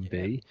football can Yeah.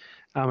 be.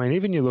 I mean,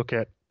 even you look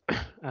at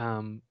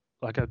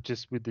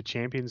just with the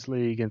Champions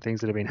League and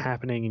things that have been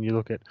happening, and you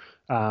look at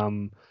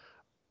um,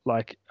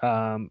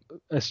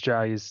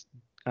 Australia's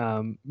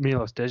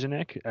Milos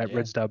Dejanek at Yeah.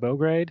 Red Star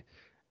Belgrade,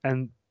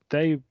 and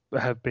they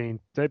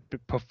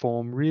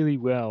perform really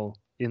well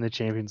in the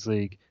Champions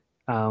League,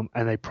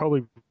 and they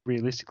probably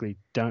realistically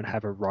don't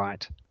have a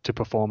right to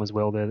perform as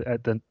well there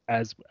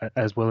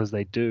as well as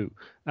they do.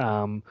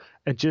 And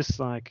just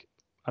like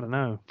I don't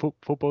know,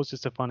 football's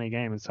just a funny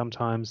game, and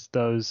sometimes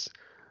those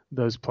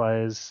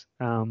players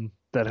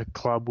that a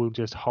club will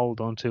just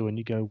hold on to, and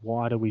you go,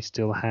 why do we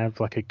still have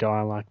like a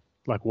guy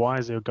like why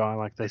is there a guy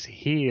like this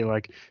here?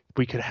 Like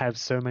we could have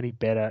so many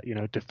better,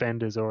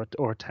 defenders or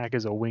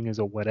attackers or wingers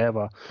or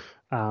whatever.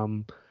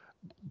 Um,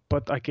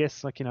 but I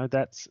guess like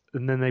that's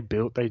and then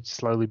they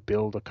slowly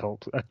build a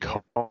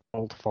Yeah.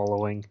 cult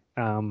following.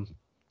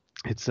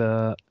 It's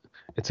a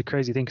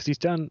crazy thing because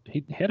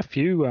he had a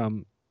few.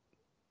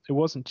 It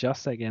wasn't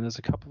just that game. There's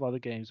a couple of other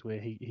games where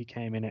he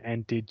came in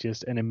and did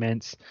just an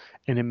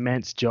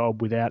immense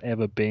job without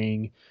ever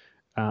being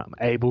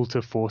able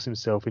to force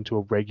himself into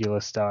a regular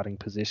starting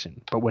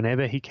position. But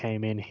whenever he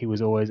came in, he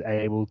was always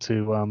able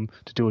to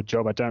do a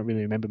job. I don't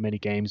really remember many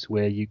games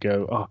where you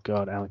go, oh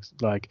God, Alex,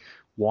 like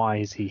why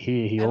is he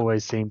here? He And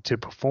always seemed to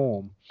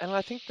perform. and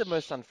I think the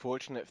most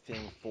unfortunate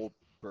thing for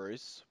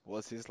Bruce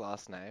was his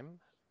last name.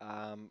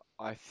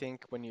 I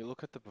think when you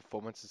look at the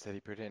performances that he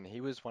put in,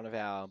 he was one of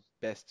our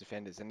best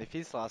defenders. And if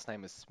his last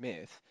name is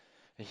Smith,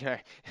 you know,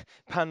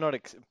 pun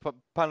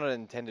not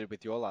intended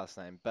with your last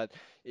name, but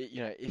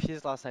if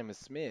his last name is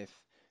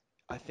Smith,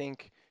 I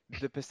think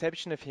the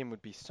perception of him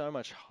would be so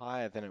much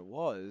higher than it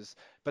was.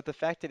 But the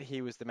fact that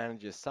he was the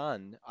manager's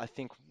son, I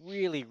think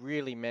really,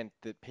 really meant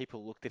that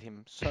people looked at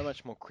him so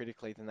much more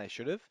critically than they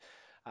should have.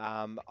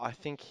 I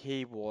think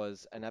he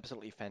was an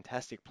absolutely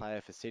fantastic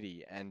player for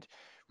City. And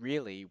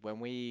really, when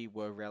we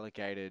were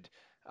relegated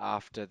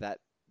after that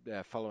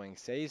following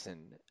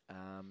season,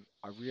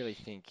 I really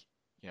think,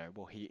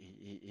 well,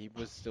 he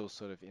was still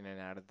sort of in and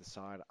out of the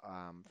side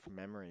from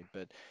memory,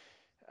 but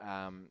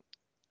um,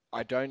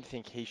 I don't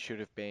think he should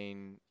have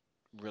been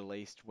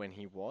released when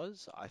he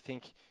was. I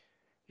think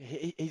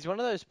he's one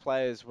of those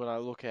players when I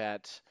look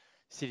at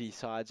City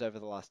sides over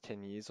the last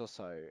 10 years or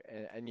so,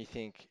 and you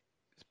think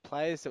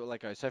players that were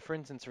let go. So, for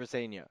instance,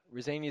 Rosenior.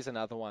 Rosenior is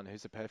another one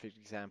who's a perfect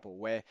example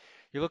where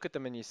you look at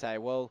them and you say,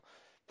 well,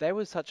 they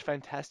were such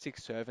fantastic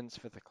servants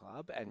for the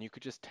club, and you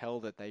could just tell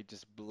that they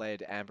just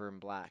bled amber and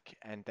black,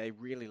 and they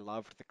really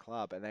loved the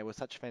club, and they were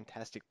such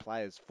fantastic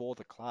players for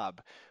the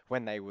club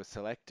when they were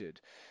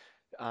selected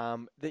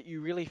that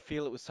you really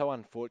feel it was so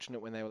unfortunate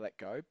when they were let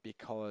go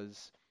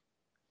because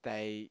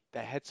they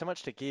had so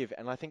much to give,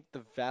 and I think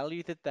the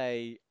value that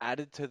they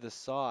added to the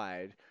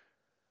side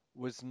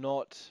was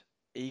not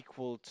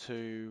equal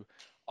to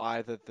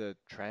either the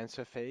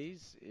transfer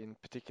fees in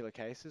particular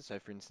cases. So,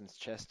 for instance,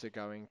 Chester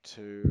going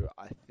to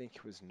I think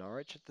it was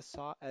Norwich at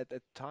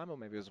the time, or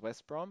maybe it was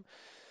West Brom.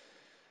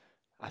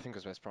 I think it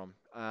was West Brom.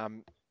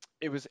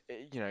 It was,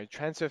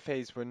 transfer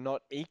fees were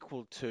not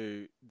equal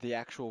to the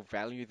actual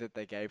value that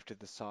they gave to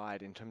the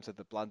side in terms of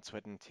the blood,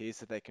 sweat, and tears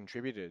that they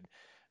contributed.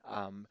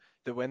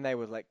 That when they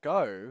were let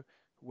go,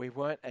 we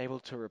weren't able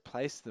to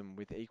replace them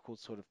with equal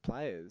sort of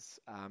players.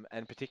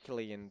 And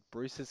particularly in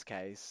Bruce's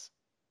case,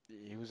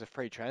 he was a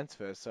free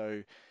transfer,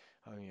 so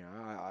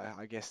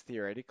I guess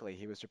theoretically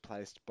he was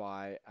replaced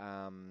by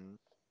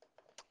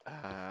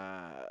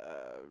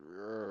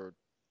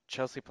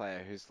Chelsea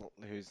player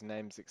whose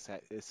name's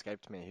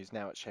escaped me, who's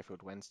now at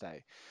Sheffield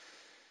Wednesday.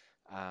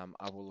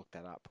 I will look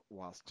that up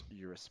whilst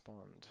you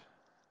respond.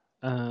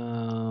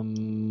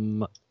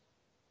 Um,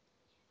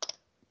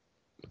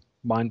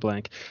 Mind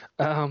blank.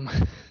 Um,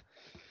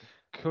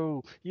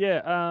 cool.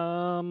 Yeah.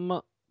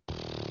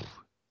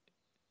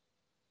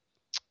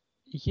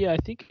 Yeah. I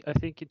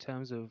think in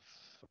terms of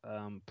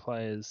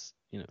players,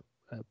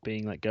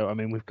 being let go. I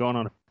mean, we've gone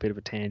on a bit of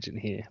a tangent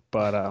here,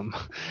 but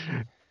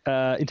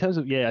in terms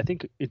of yeah, I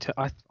think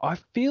I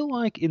feel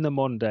like in the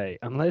modern day,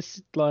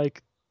 unless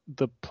like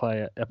a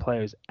player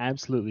is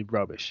absolutely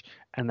rubbish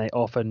and they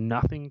offer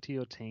nothing to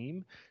your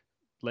team,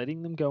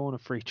 letting them go on a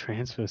free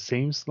transfer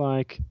seems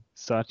like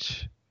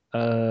such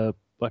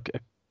like a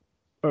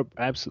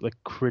absolute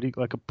like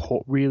like a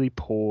really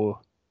poor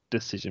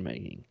decision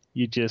making.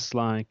 You just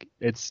like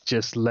it's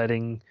just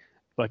letting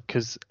like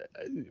because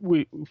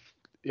we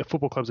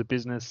football club's a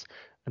business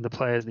and the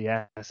players the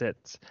assets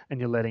and you're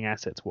letting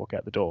assets walk out the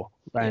door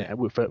Yeah,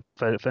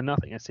 for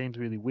nothing. It seems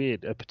really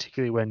weird,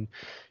 particularly when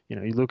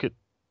you look at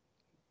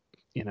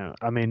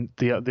I mean,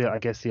 the I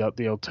guess the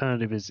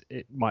alternative is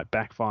it might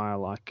backfire,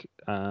 like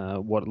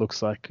what it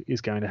looks like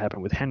is going to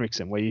happen with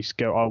Henriksen, where you just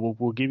go, oh,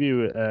 we'll give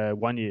you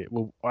 1 year,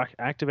 we'll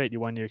activate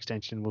your 1 year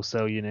extension, we'll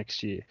sell you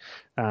next year,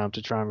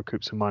 to try and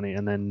recoup some money,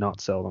 and then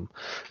not sell them.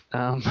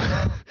 Um,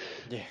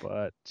 yeah,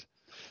 but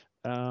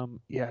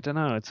yeah, I don't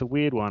know, it's a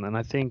weird one, and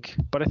I think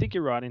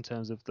you're right in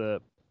terms of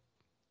the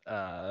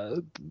uh,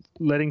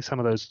 letting some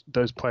of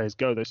those players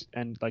go, those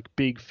and like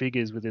big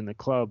figures within the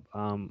club,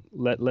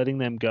 letting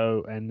them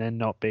go and then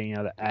not being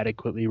able to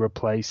adequately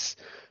replace,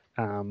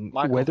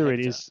 Michael whether it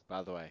Hector, is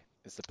by the way,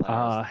 is the player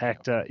I was thinking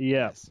of. Hector,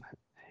 yeah, Yes.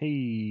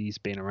 he's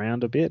been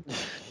around a bit,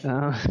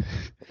 uh,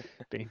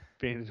 been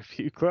in a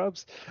few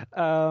clubs,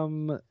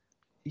 um,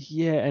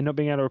 yeah, and not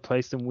being able to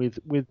replace them with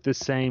the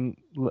same,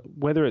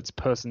 whether it's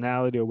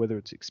personality or whether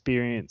it's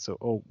experience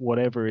or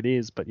whatever it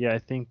is. But yeah, I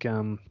think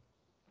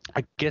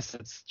I guess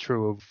that's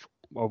true of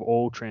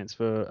all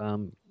transfer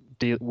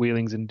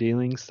wheelings and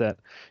dealings that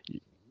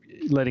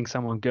letting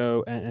someone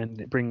go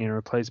and bringing in a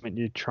replacement,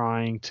 you're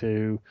trying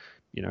to,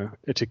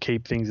 to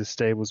keep things as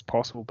stable as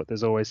possible. But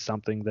there's always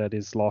something that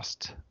is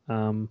lost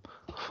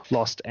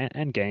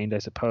and gained, I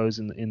suppose,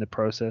 in the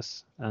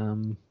process,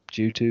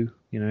 due to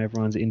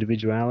everyone's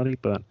individuality.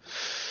 But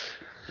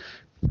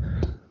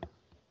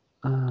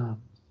uh,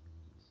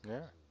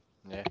 Yeah,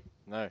 yeah,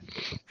 no,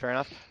 fair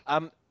enough.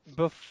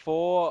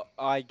 Before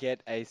I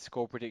get a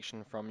score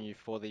prediction from you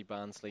for the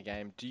Barnsley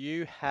game, do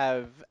you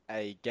have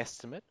a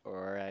guesstimate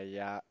or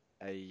a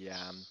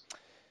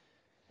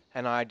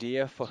an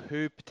idea for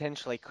who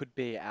potentially could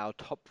be our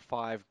top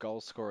five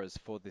goal scorers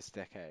for this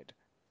decade?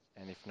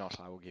 And if not,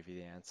 I will give you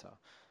the answer.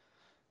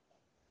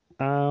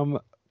 um,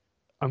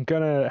 I'm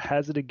gonna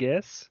hazard a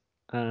guess.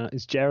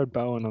 Is Jared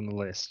Bowen on the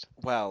list?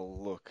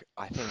 Well, look,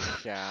 I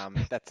think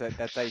that's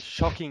a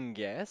shocking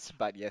guess,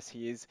 but yes,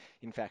 he is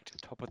in fact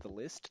top of the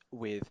list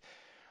with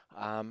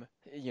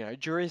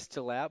jury's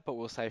still out, but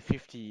we'll say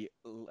 50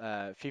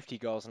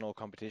 goals in all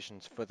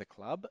competitions for the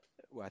club.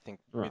 Well, I think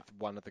Right. with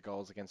one of the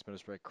goals against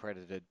Middlesbrough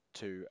credited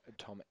to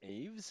Tom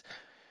Eaves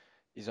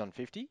is on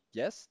 50.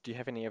 Yes. Do you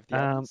have any of the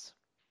Um, others?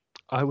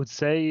 I would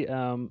say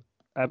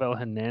Abel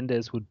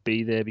Hernandez would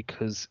be there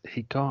because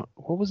he got,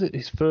 what was it,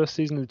 his first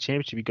season of the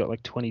championship, he got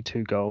like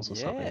 22 goals or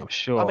something, Yeah. I'm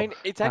I sure. mean,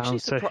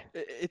 So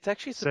it's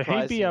actually so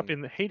he'd be up surprising.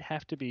 in, he'd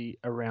have to be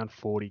around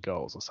 40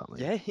 goals or something.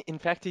 Yeah, in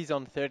fact, he's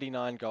on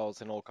 39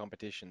 goals in all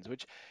competitions,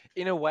 which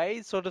in a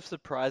way sort of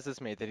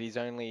surprises me that he's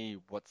only,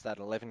 what's that,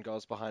 11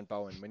 goals behind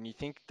Bowen. When you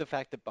think the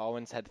fact that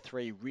Bowen's had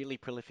three really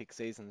prolific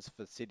seasons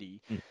for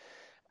City, Mm.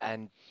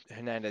 and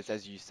Hernandez,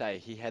 as you say,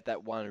 he had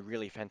that one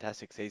really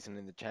fantastic season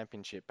in the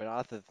championship. But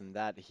other than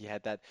that, he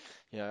had that,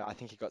 I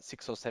think he got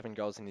 6 or 7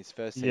 goals in his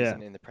first Yeah.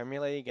 season in the Premier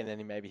League, and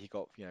then maybe he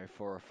got,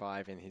 4 or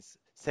 5 in his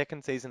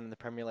second season in the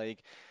Premier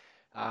League.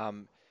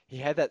 He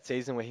had that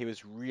season where he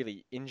was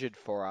really injured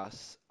for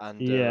us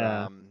under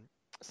Yeah.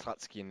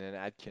 Slutsky and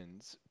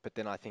Adkins, but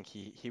then I think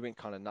he went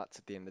kind of nuts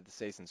at the end of the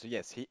season. So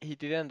yes, he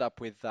did end up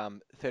with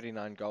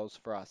 39 goals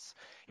for us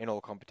in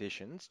all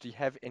competitions. Do you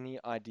have any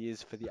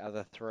ideas for the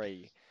other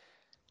three?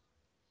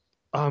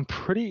 I'm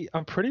pretty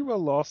well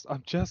lost. I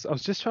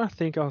was just trying to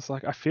think. I was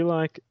like, I feel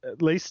like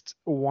at least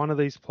one of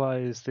these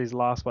players, these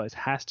last players,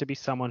 has to be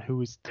someone who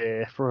was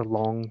there for a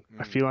long.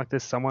 I Mm. feel like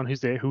there's someone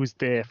who was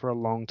there for a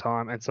long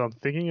time, and so I'm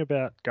thinking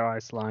about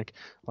guys like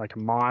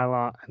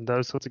Myler and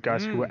those sorts of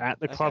guys who were at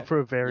the club Okay. for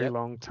a very Yep.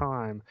 long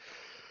time,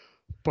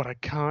 but I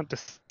can't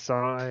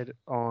decide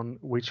on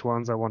which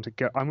ones I want to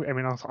go. I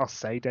mean, I'll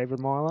say David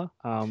Myler.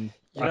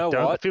 You know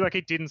I what? feel like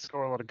he didn't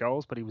score a lot of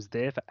goals, but he was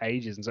there for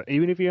ages, and so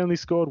even if he only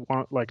scored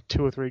one, like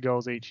 2 or 3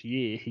 goals each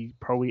year, he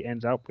probably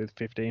ends up with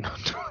 15 or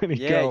 20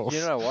 Yeah, you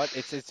goals. know what?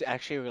 It's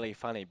actually really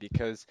funny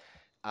because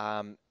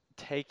um,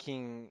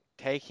 taking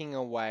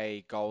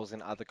away goals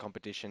in other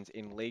competitions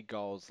in league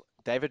goals,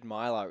 David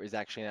Myler is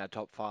actually in our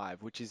top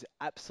five, which is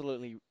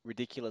absolutely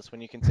ridiculous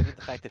when you consider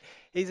the fact that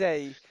he's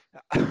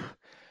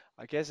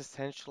I guess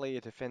essentially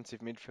a defensive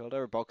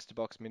midfielder, a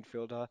box-to-box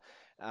midfielder.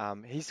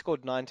 He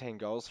scored 19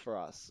 goals for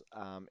us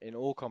in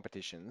all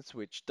competitions,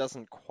 which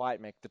doesn't quite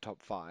make the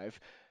top five.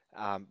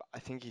 I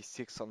think he's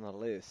sixth on the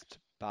list,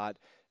 but.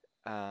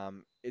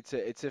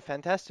 It's a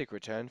fantastic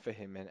return for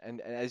him,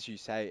 and as you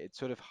say, it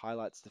sort of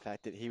highlights the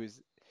fact that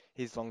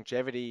his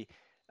longevity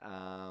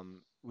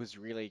was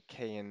really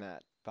key in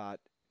that. But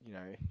you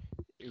know,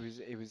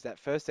 it was that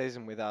first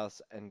season with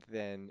us, and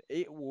then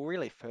well,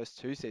 really first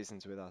 2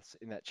 seasons with us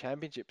in that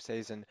championship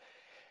season,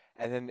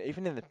 and then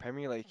even in the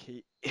Premier League,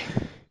 he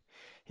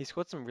he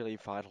scored some really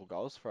vital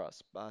goals for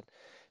us, but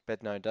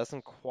no,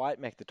 doesn't quite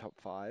make the top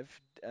five.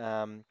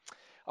 Um,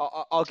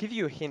 I'll give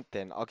you a hint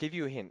then. I'll give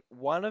you a hint.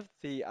 One of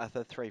the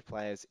other three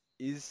players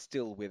is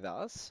still with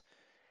us,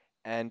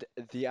 and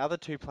the other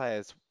two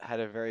players had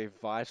a very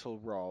vital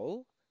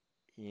role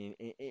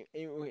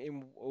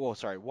well,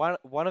 sorry,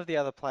 one of the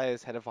other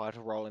players had a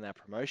vital role in our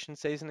promotion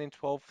season in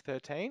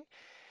 12-13,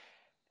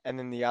 and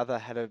then the other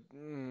had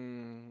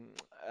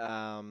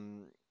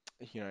um,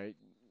 you know,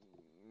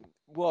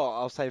 well,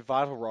 I'll say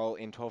vital role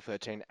in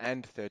 12-13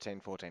 and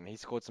 13-14. He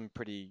scored some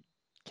pretty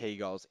key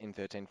goals in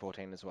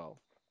 13-14 as well.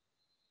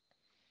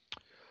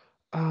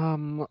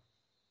 Um,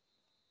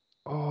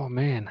 oh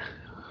man,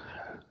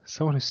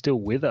 someone who's still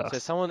with So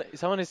us. someone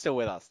who's still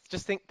with us.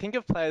 Just think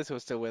of players who are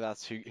still with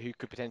us who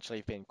could potentially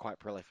have been quite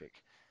prolific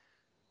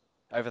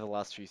over the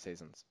last few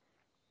seasons.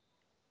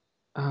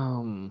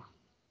 Um,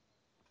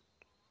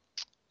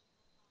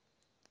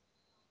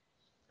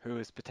 Who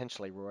is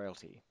potentially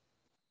royalty.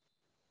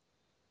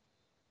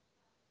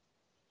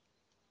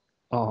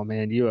 oh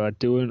man, you are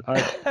doing.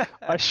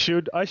 I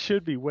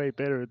should be way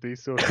better at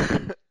these sorts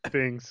of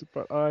things,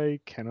 but I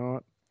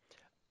cannot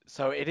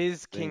So it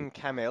is think. King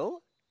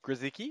Kamil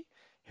Grzycki,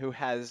 who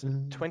has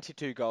Mm.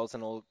 22 goals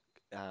in all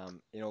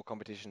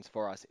competitions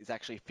for us. Is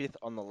actually fifth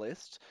on the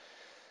list.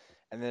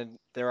 And then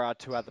there are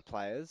two other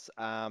players.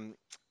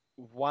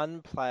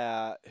 One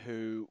player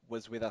who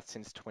was with us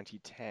since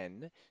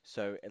 2010,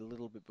 so a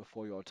little bit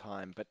before your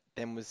time, but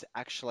then was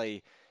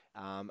actually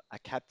a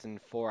captain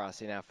for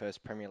us in our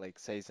first Premier League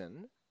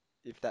season.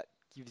 If that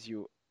gives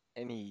you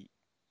any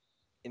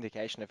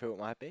indication of who it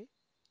might be.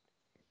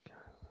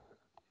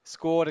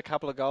 Scored a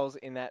couple of goals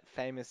in that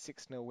famous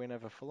 6-0 win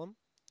over Fulham.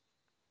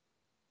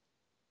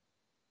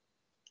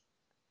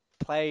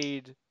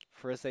 Played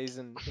for a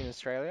season in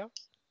Australia.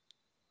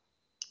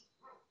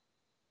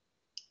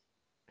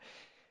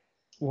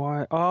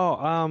 Why?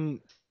 Oh,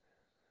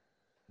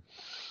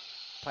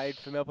 Played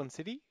for Melbourne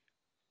City.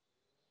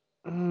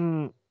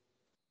 mm,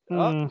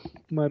 Oh,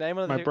 my name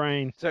on the my tip.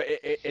 brain. So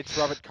it's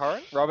Robert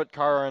Corrin. Robert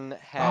Corrin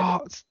had,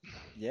 Oh,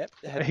 yep,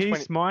 had 20.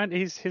 he's mine.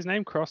 His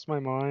name crossed my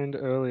mind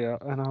earlier,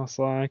 and I was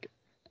like,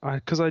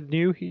 because I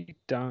knew he'd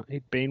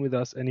been with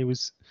us, and he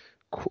was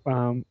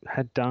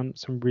had done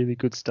some really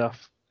good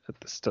stuff at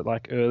the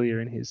like earlier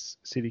in his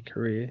City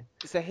career.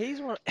 So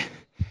he's one.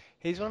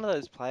 He's one of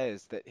those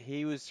players that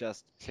he was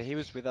just. So he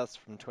was with us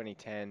from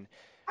 2010,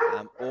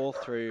 all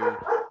through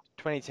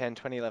 2010,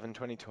 2011,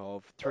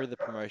 2012, through the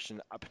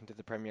promotion up into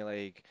the Premier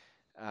League.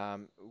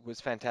 Was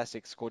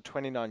fantastic. Scored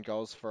 29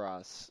 goals for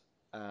us,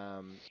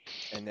 um,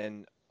 and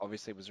then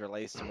obviously was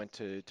released and went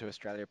to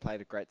Australia.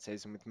 Played a great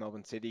season with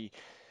Melbourne City.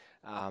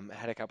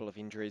 Had a couple of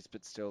injuries,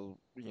 but still,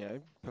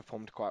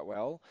 performed quite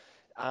well.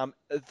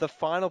 The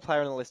final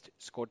player on the list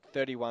scored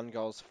 31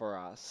 goals for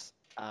us.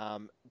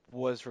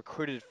 Was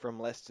recruited from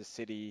Leicester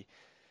City.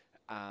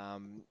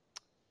 Um,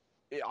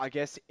 I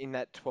guess in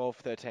that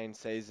 12-13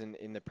 season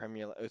in the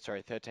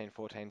sorry,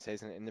 13-14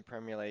 season in the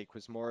Premier League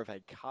was more of a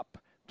cup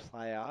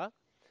player.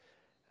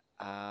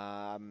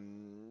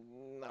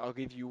 I'll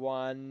give you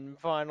one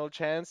final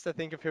chance to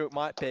think of who it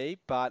might be,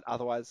 but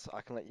otherwise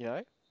I can let you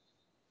know.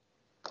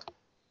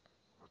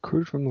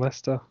 Recruited from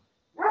Leicester,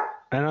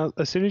 and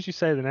as soon as you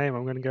say the name,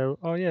 I'm going to go.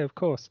 Oh yeah, of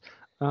course.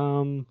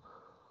 Um,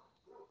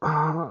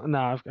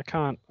 no, I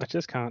can't. I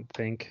just can't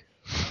think.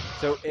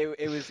 So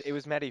it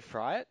was Matty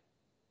Fryatt.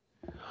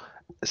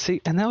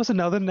 See, and that was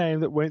another name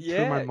that went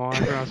through my Yeah,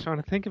 mind when I was trying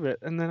to think of it,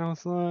 and then I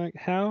was like,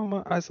 "How am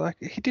I?" I was like,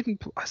 "He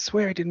didn't. I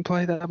swear he didn't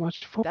play that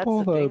much that's football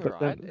the though." thing, But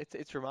right? then,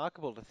 It's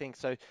remarkable to think.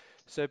 So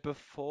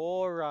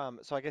before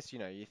so I guess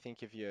you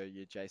think of your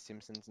Jay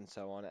Simpsons and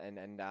so on,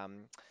 and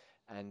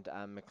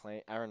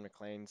McLean, Aaron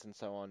McLean's and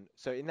so on.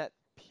 So in that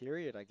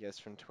period, I guess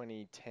from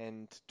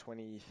 2010 to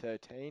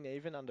 2013,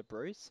 even under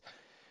Bruce,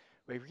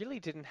 we really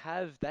didn't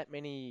have that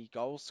many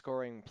goal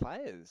scoring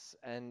players.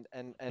 And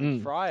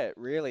mm, Fryatt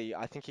really,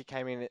 I think he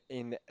came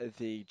in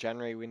the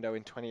January window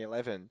in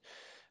 2011,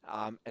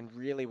 and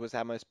really was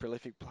our most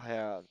prolific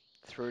player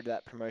through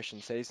that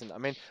promotion season. I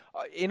mean,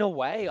 in a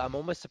way, I'm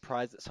almost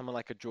surprised that someone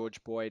like a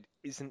George Boyd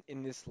isn't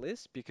in this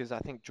list because I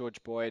think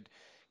George Boyd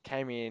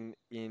came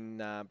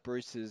in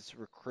Bruce's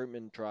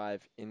recruitment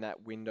drive in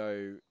that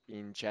window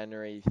in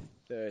January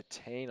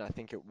 13, I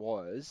think it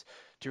was,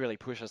 to really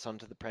push us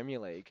onto the Premier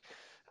League.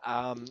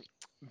 Um,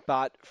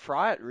 but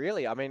Fryatt,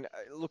 really, I mean,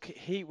 look,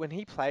 when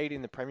he played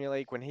in the Premier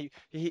League, when he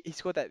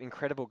scored that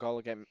incredible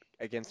goal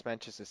against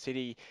Manchester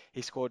City,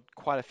 he scored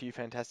quite a few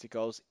fantastic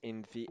goals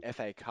in the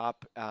FA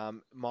Cup.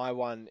 My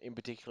one in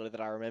particular that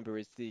I remember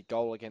is the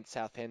goal against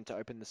Southend to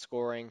open the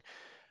scoring,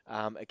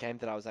 a game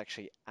that I was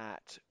actually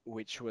at,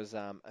 which was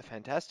a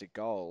fantastic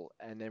goal,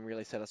 and then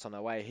really set us on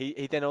our way.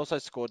 He then also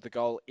scored the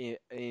goal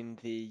in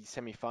the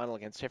semi-final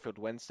against Sheffield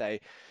Wednesday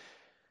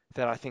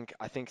that I think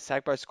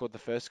Sagbo scored the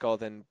first goal,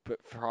 then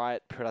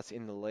Fryatt put us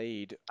in the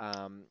lead,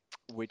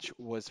 which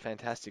was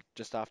fantastic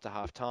just after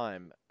half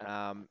time.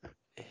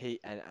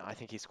 And I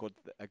think he scored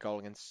a goal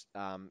against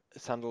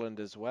Sunderland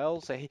as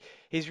well. So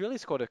he's really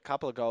scored a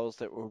couple of goals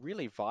that were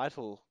really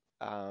vital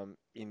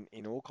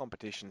in all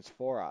competitions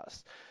for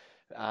us.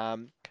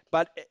 Um,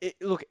 but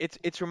look,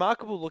 it's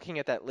remarkable looking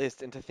at that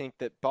list and to think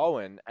that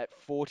Bowen at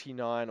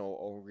 49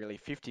 or really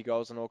 50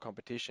 goals in all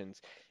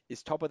competitions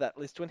is top of that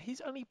list when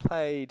he's only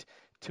played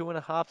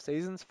 2.5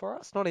 seasons for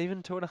us, not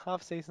even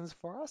 2.5 seasons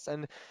for us.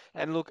 And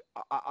look,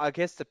 I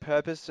guess the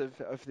purpose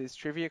of this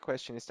trivia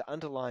question is to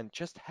underline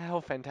just how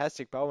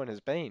fantastic Bowen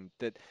has been.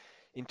 That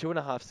in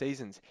 2.5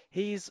 seasons,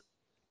 he's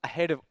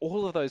ahead of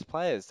all of those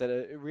players that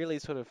are really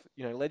sort of,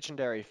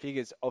 legendary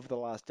figures of the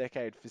last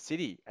decade for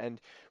City. And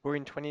we're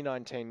in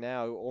 2019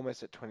 now,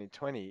 almost at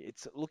 2020.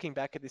 It's looking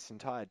back at this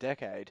entire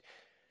decade,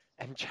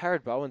 and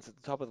Jared Bowen's at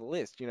the top of the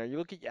list. You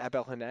look at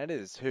Abel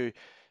Hernandez, who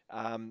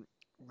um,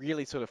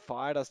 really sort of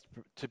fired us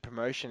to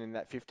promotion in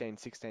that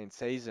 15-16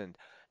 season,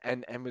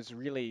 and was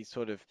really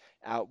sort of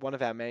one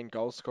of our main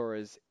goal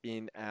scorers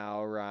in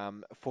our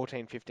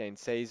 14-15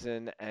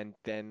 season. And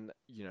then,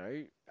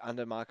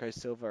 under Marco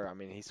Silva, I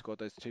mean, he scored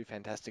those two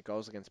fantastic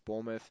goals against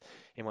Bournemouth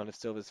in one of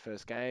Silva's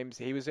first games.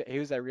 He was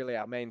really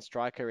our main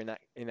striker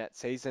in that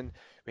season.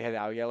 We had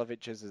our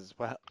Yelovic's as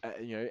well,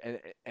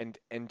 and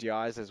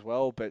NDI's as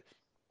well, but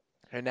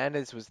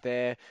Hernandez was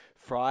there.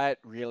 Fryatt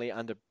really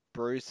under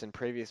Bruce and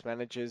previous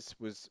managers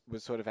was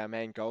sort of our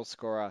main goal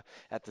scorer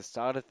at the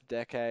start of the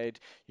decade.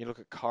 You look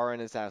at Corrin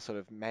as our sort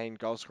of main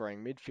goal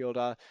scoring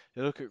midfielder.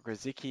 You look at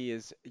Grzycki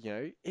as,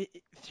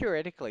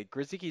 theoretically,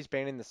 Grzycki's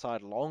been in the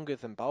side longer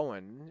than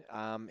Bowen.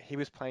 He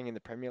was playing in the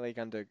Premier League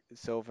under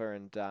Silver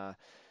and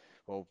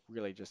well,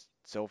 really just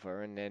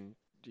Silver, and then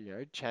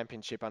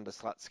Championship under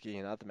Slutsky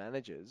and other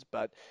managers.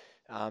 But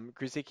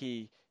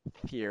Grzycki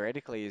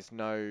theoretically is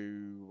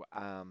no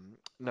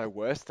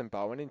worse than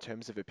Bowen in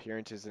terms of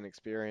appearances and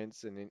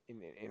experience, and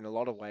in a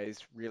lot of ways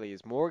really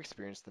is more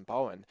experienced than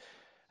Bowen.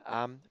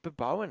 But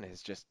Bowen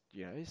has just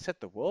set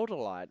the world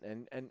alight,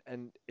 and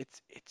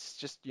it's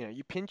just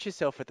you pinch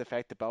yourself at the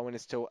fact that Bowen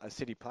is still a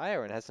City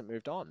player and hasn't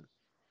moved on.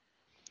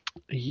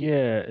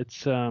 Yeah, it's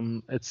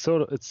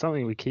sort of it's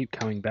something we keep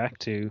coming back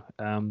to.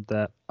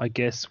 That I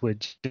guess we're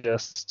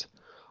just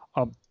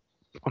I'm,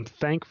 I'm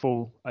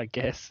thankful. I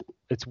guess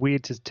it's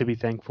weird to be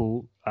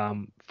thankful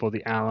for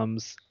the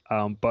alums,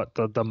 but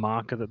the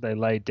marker that they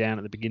laid down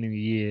at the beginning of the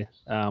year,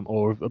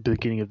 or at the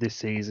beginning of this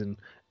season,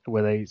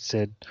 where they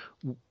said,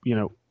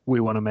 we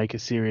want to make a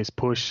serious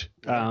push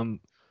Yeah.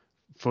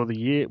 for the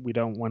year.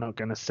 We're not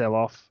going to sell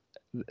off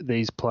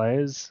these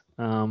players.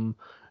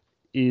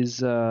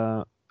 Is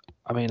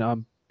I mean,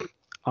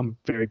 I'm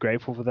very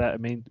grateful for that. I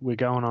mean, we're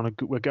going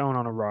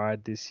on a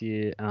ride this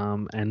year,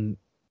 and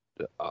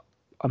uh,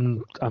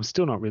 I'm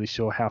still not really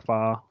sure how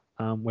far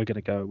we're going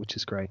to go, which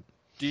is great.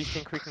 Do you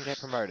think we can get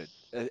promoted?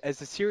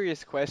 As a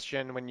serious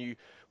question, when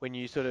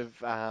you sort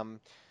of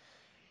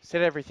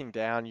set everything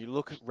down, you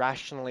look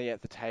rationally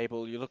at the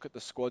table, you look at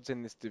the squads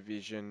in this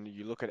division,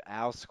 you look at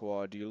our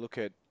squad, you look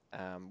at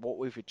what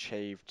we've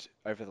achieved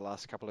over the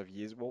last couple of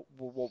years,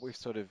 what we've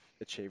sort of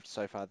achieved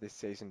so far this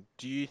season.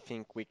 Do you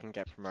think we can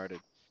get promoted?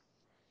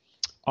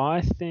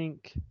 I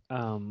think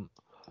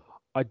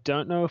I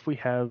don't know if we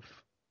have.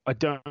 I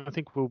don't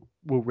think we'll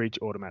reach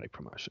automatic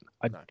promotion.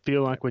 I No.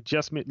 feel Okay. like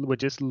we're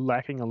just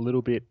lacking a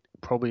little bit,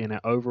 probably in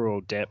our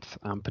overall depth,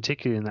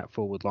 particularly in that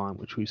forward line,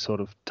 which we sort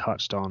of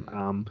touched on,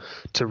 Mm.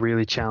 to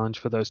really challenge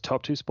for those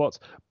top two spots.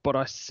 But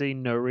I see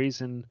no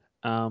reason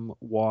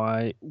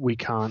why we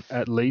can't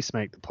at least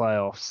make the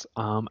playoffs.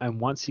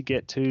 And once you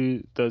get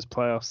to those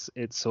playoffs,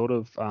 it's sort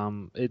of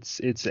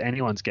it's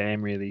anyone's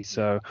game really. Yeah.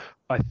 So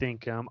I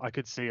think I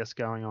could see us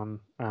going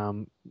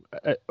on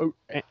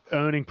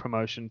earning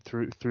promotion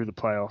through the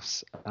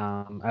playoffs.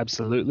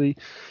 Absolutely.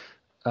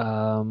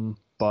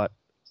 But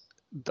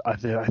I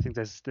think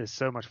there's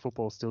so much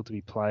football still to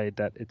be played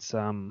that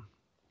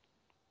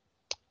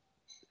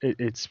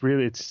it's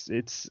really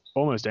it's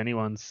almost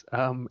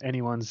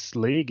anyone's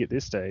league at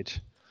this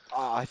stage.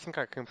 I think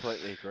I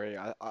completely agree.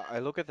 I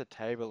look at the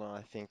table and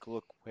I think,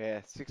 look,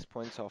 we're 6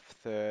 points off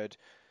third,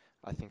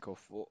 I think, or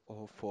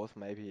fourth,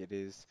 maybe it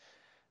is.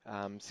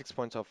 6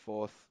 points off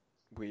fourth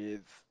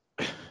with,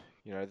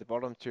 the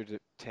bottom two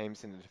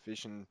teams in the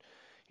division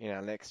in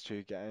our next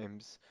two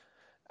games.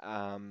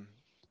 Um,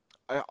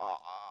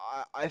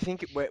 I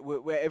think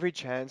we're every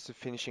chance of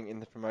finishing in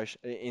the promotion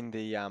in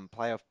the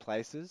playoff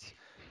places.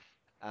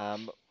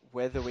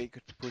 Whether we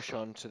could push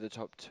on to the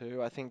top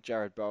two, I think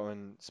Jared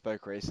Bowen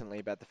spoke recently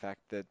about the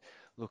fact that,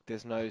 look,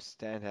 there's no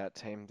standout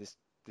team this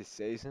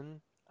season,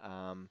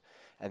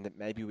 and that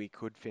maybe we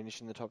could finish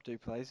in the top two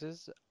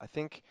places. I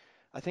think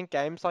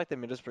games like the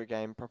Middlesbrough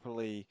game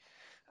probably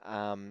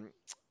um,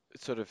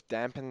 sort of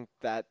dampened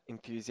that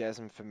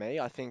enthusiasm for me.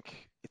 I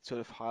think it sort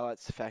of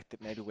highlights the fact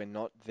that maybe we're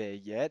not there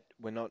yet.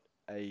 We're not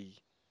a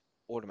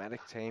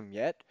automatic team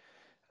yet,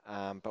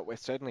 but we're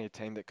certainly a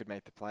team that could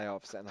make the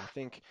playoffs. And I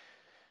think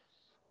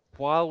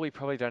while we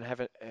probably don't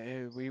have it,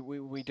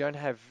 we don't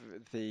have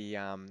the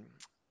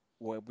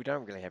well, we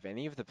don't really have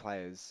any of the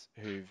players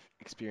who've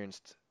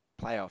experienced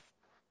playoff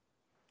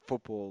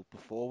football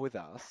before with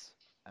us.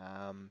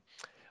 Um,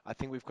 I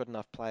think we've got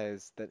enough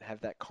players that have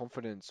that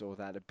confidence or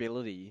that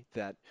ability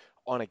that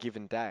on a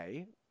given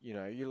day,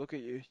 you look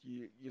at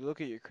you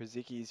look at your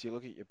Krasicki's, you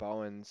look at your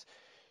Bowens,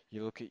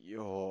 you look at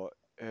your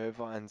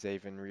Irvines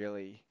even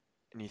really,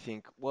 and you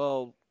think,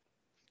 well,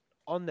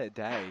 on their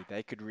day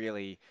they could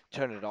really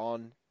turn it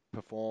on,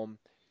 perform,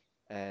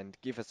 and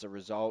give us a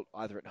result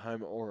either at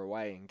home or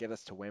away and get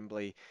us to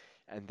Wembley,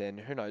 and then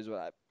who knows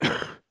what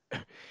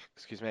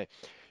excuse me,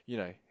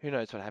 who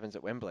knows what happens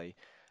at Wembley.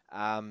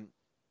 Um,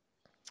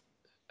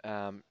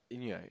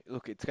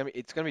 Look, it's gonna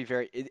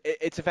be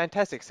it's a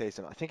fantastic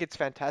season. I think it's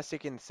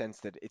fantastic in the sense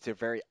that it's a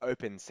very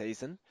open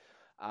season.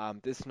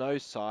 There's no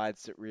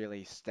sides that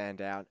really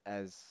stand out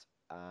as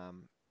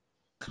um,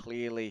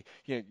 clearly,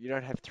 you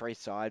don't have three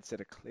sides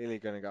that are clearly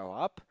going to go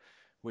up,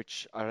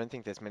 which I don't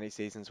think there's many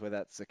seasons where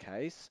that's the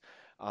case.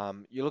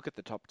 You look at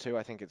the top two,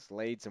 I think it's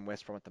Leeds and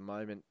West Brom at the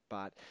moment,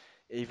 but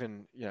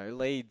even,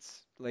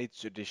 Leeds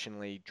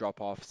traditionally drop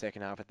off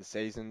second half of the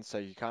season, so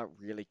you can't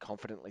really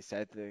confidently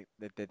say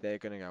that they're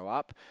going to go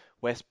up.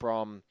 West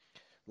Brom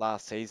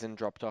last season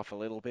dropped off a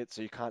little bit,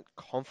 so you can't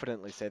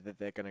confidently say that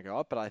they're going to go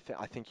up, but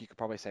I think you could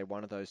probably say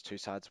one of those two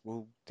sides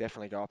will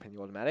definitely go up in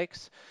the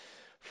automatics.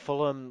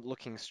 Fulham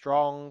looking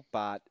strong,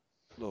 but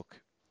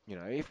look,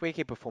 if we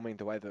keep performing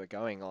the way that we're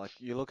going, like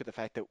you look at the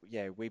fact that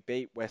we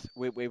beat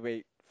we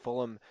beat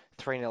Fulham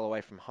 3-0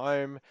 away from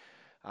home.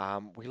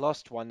 We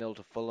lost 1-0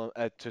 to Fulham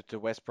to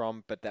West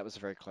Brom, but that was a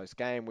very close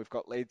game. We've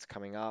got Leeds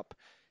coming up.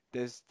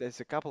 There's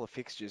a couple of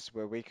fixtures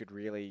where we could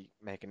really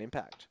make an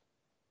impact.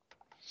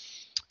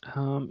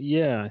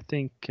 Yeah, I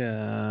think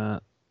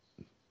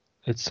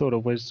it's sort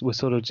of we're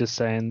sort of just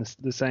saying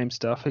the same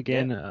stuff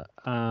again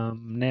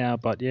now,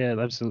 but yeah,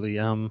 absolutely.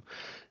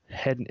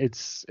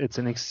 It's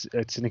an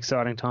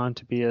exciting time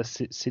to be a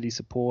City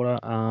supporter,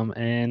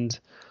 and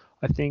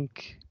I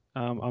think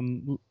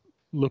I'm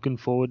looking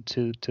forward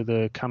to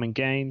the coming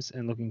games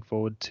and looking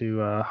forward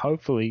to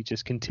hopefully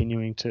just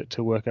continuing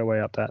to work our way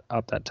up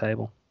that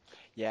table.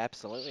 Yeah,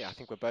 absolutely. I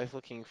think we're both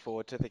looking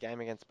forward to the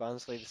game against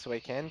Barnsley this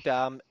weekend.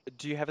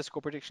 Do you have a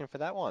score prediction for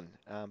that one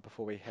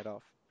before we head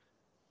off?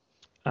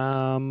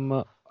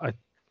 I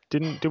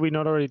didn't. Did we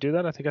not already do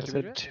that? I think I Did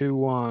we do said it?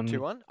 2-1.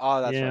 2-1?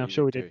 Oh, that's right. Yeah, I'm You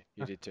sure did we did. too.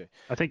 You did too.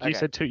 I think you Okay.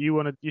 said two.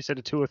 You said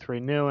a 2 or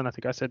 3-0, and I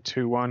think I said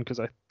 2-1 because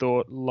I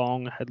thought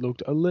Long had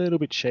looked a little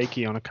bit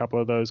shaky on a couple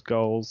of those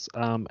goals.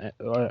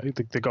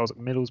 The goals at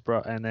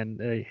Middlesbrough, and then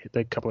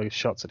the couple of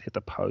shots that hit the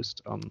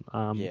post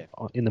Yeah.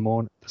 in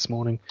this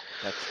morning.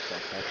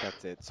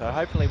 That's it. So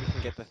hopefully we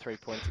can get the 3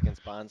 points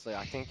against Barnsley.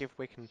 I think if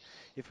we can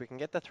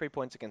get the 3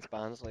 points against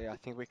Barnsley, I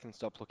think we can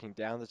stop looking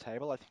down the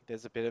table. I think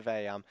there's a bit of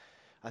a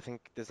I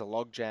think there's a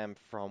logjam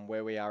from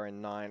where we are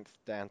in ninth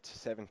down to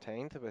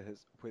 17th.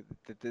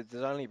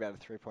 There's only about a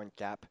 3 point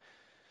gap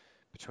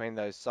between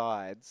those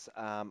sides.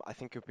 I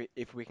think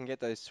if we can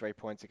get those 3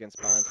 points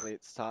against Barnsley,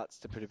 it starts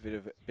to put a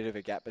bit of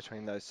a gap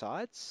between those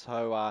sides.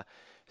 So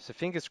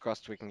fingers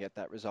crossed we can get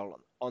that result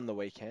on the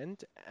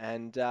weekend,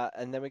 and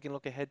then we can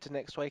look ahead to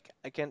next week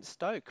against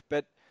Stoke.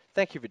 But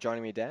thank you for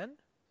joining me, Dan,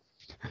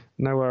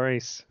 No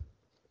worries.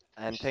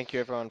 and thank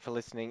you everyone for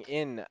listening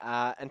in.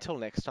 Until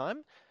next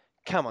time,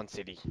 come on,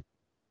 City.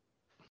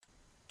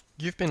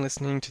 You've been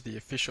listening to the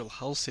official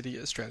Hull City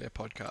Australia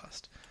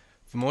podcast.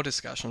 For more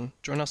discussion,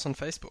 join us on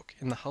Facebook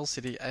in the Hull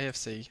City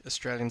AFC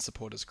Australian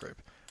Supporters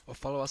Group, or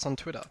follow us on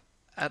Twitter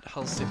at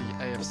Hull City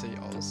AFC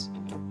Oz.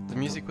 The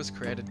music was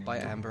created by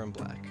Amber and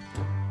Black.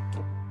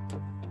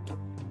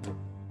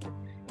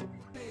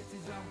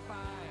 City's on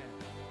fire.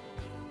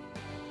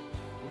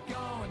 We're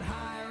going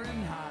higher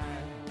and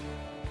higher.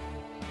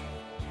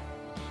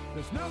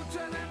 There's no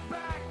turning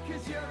back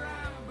 'cause you're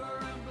out.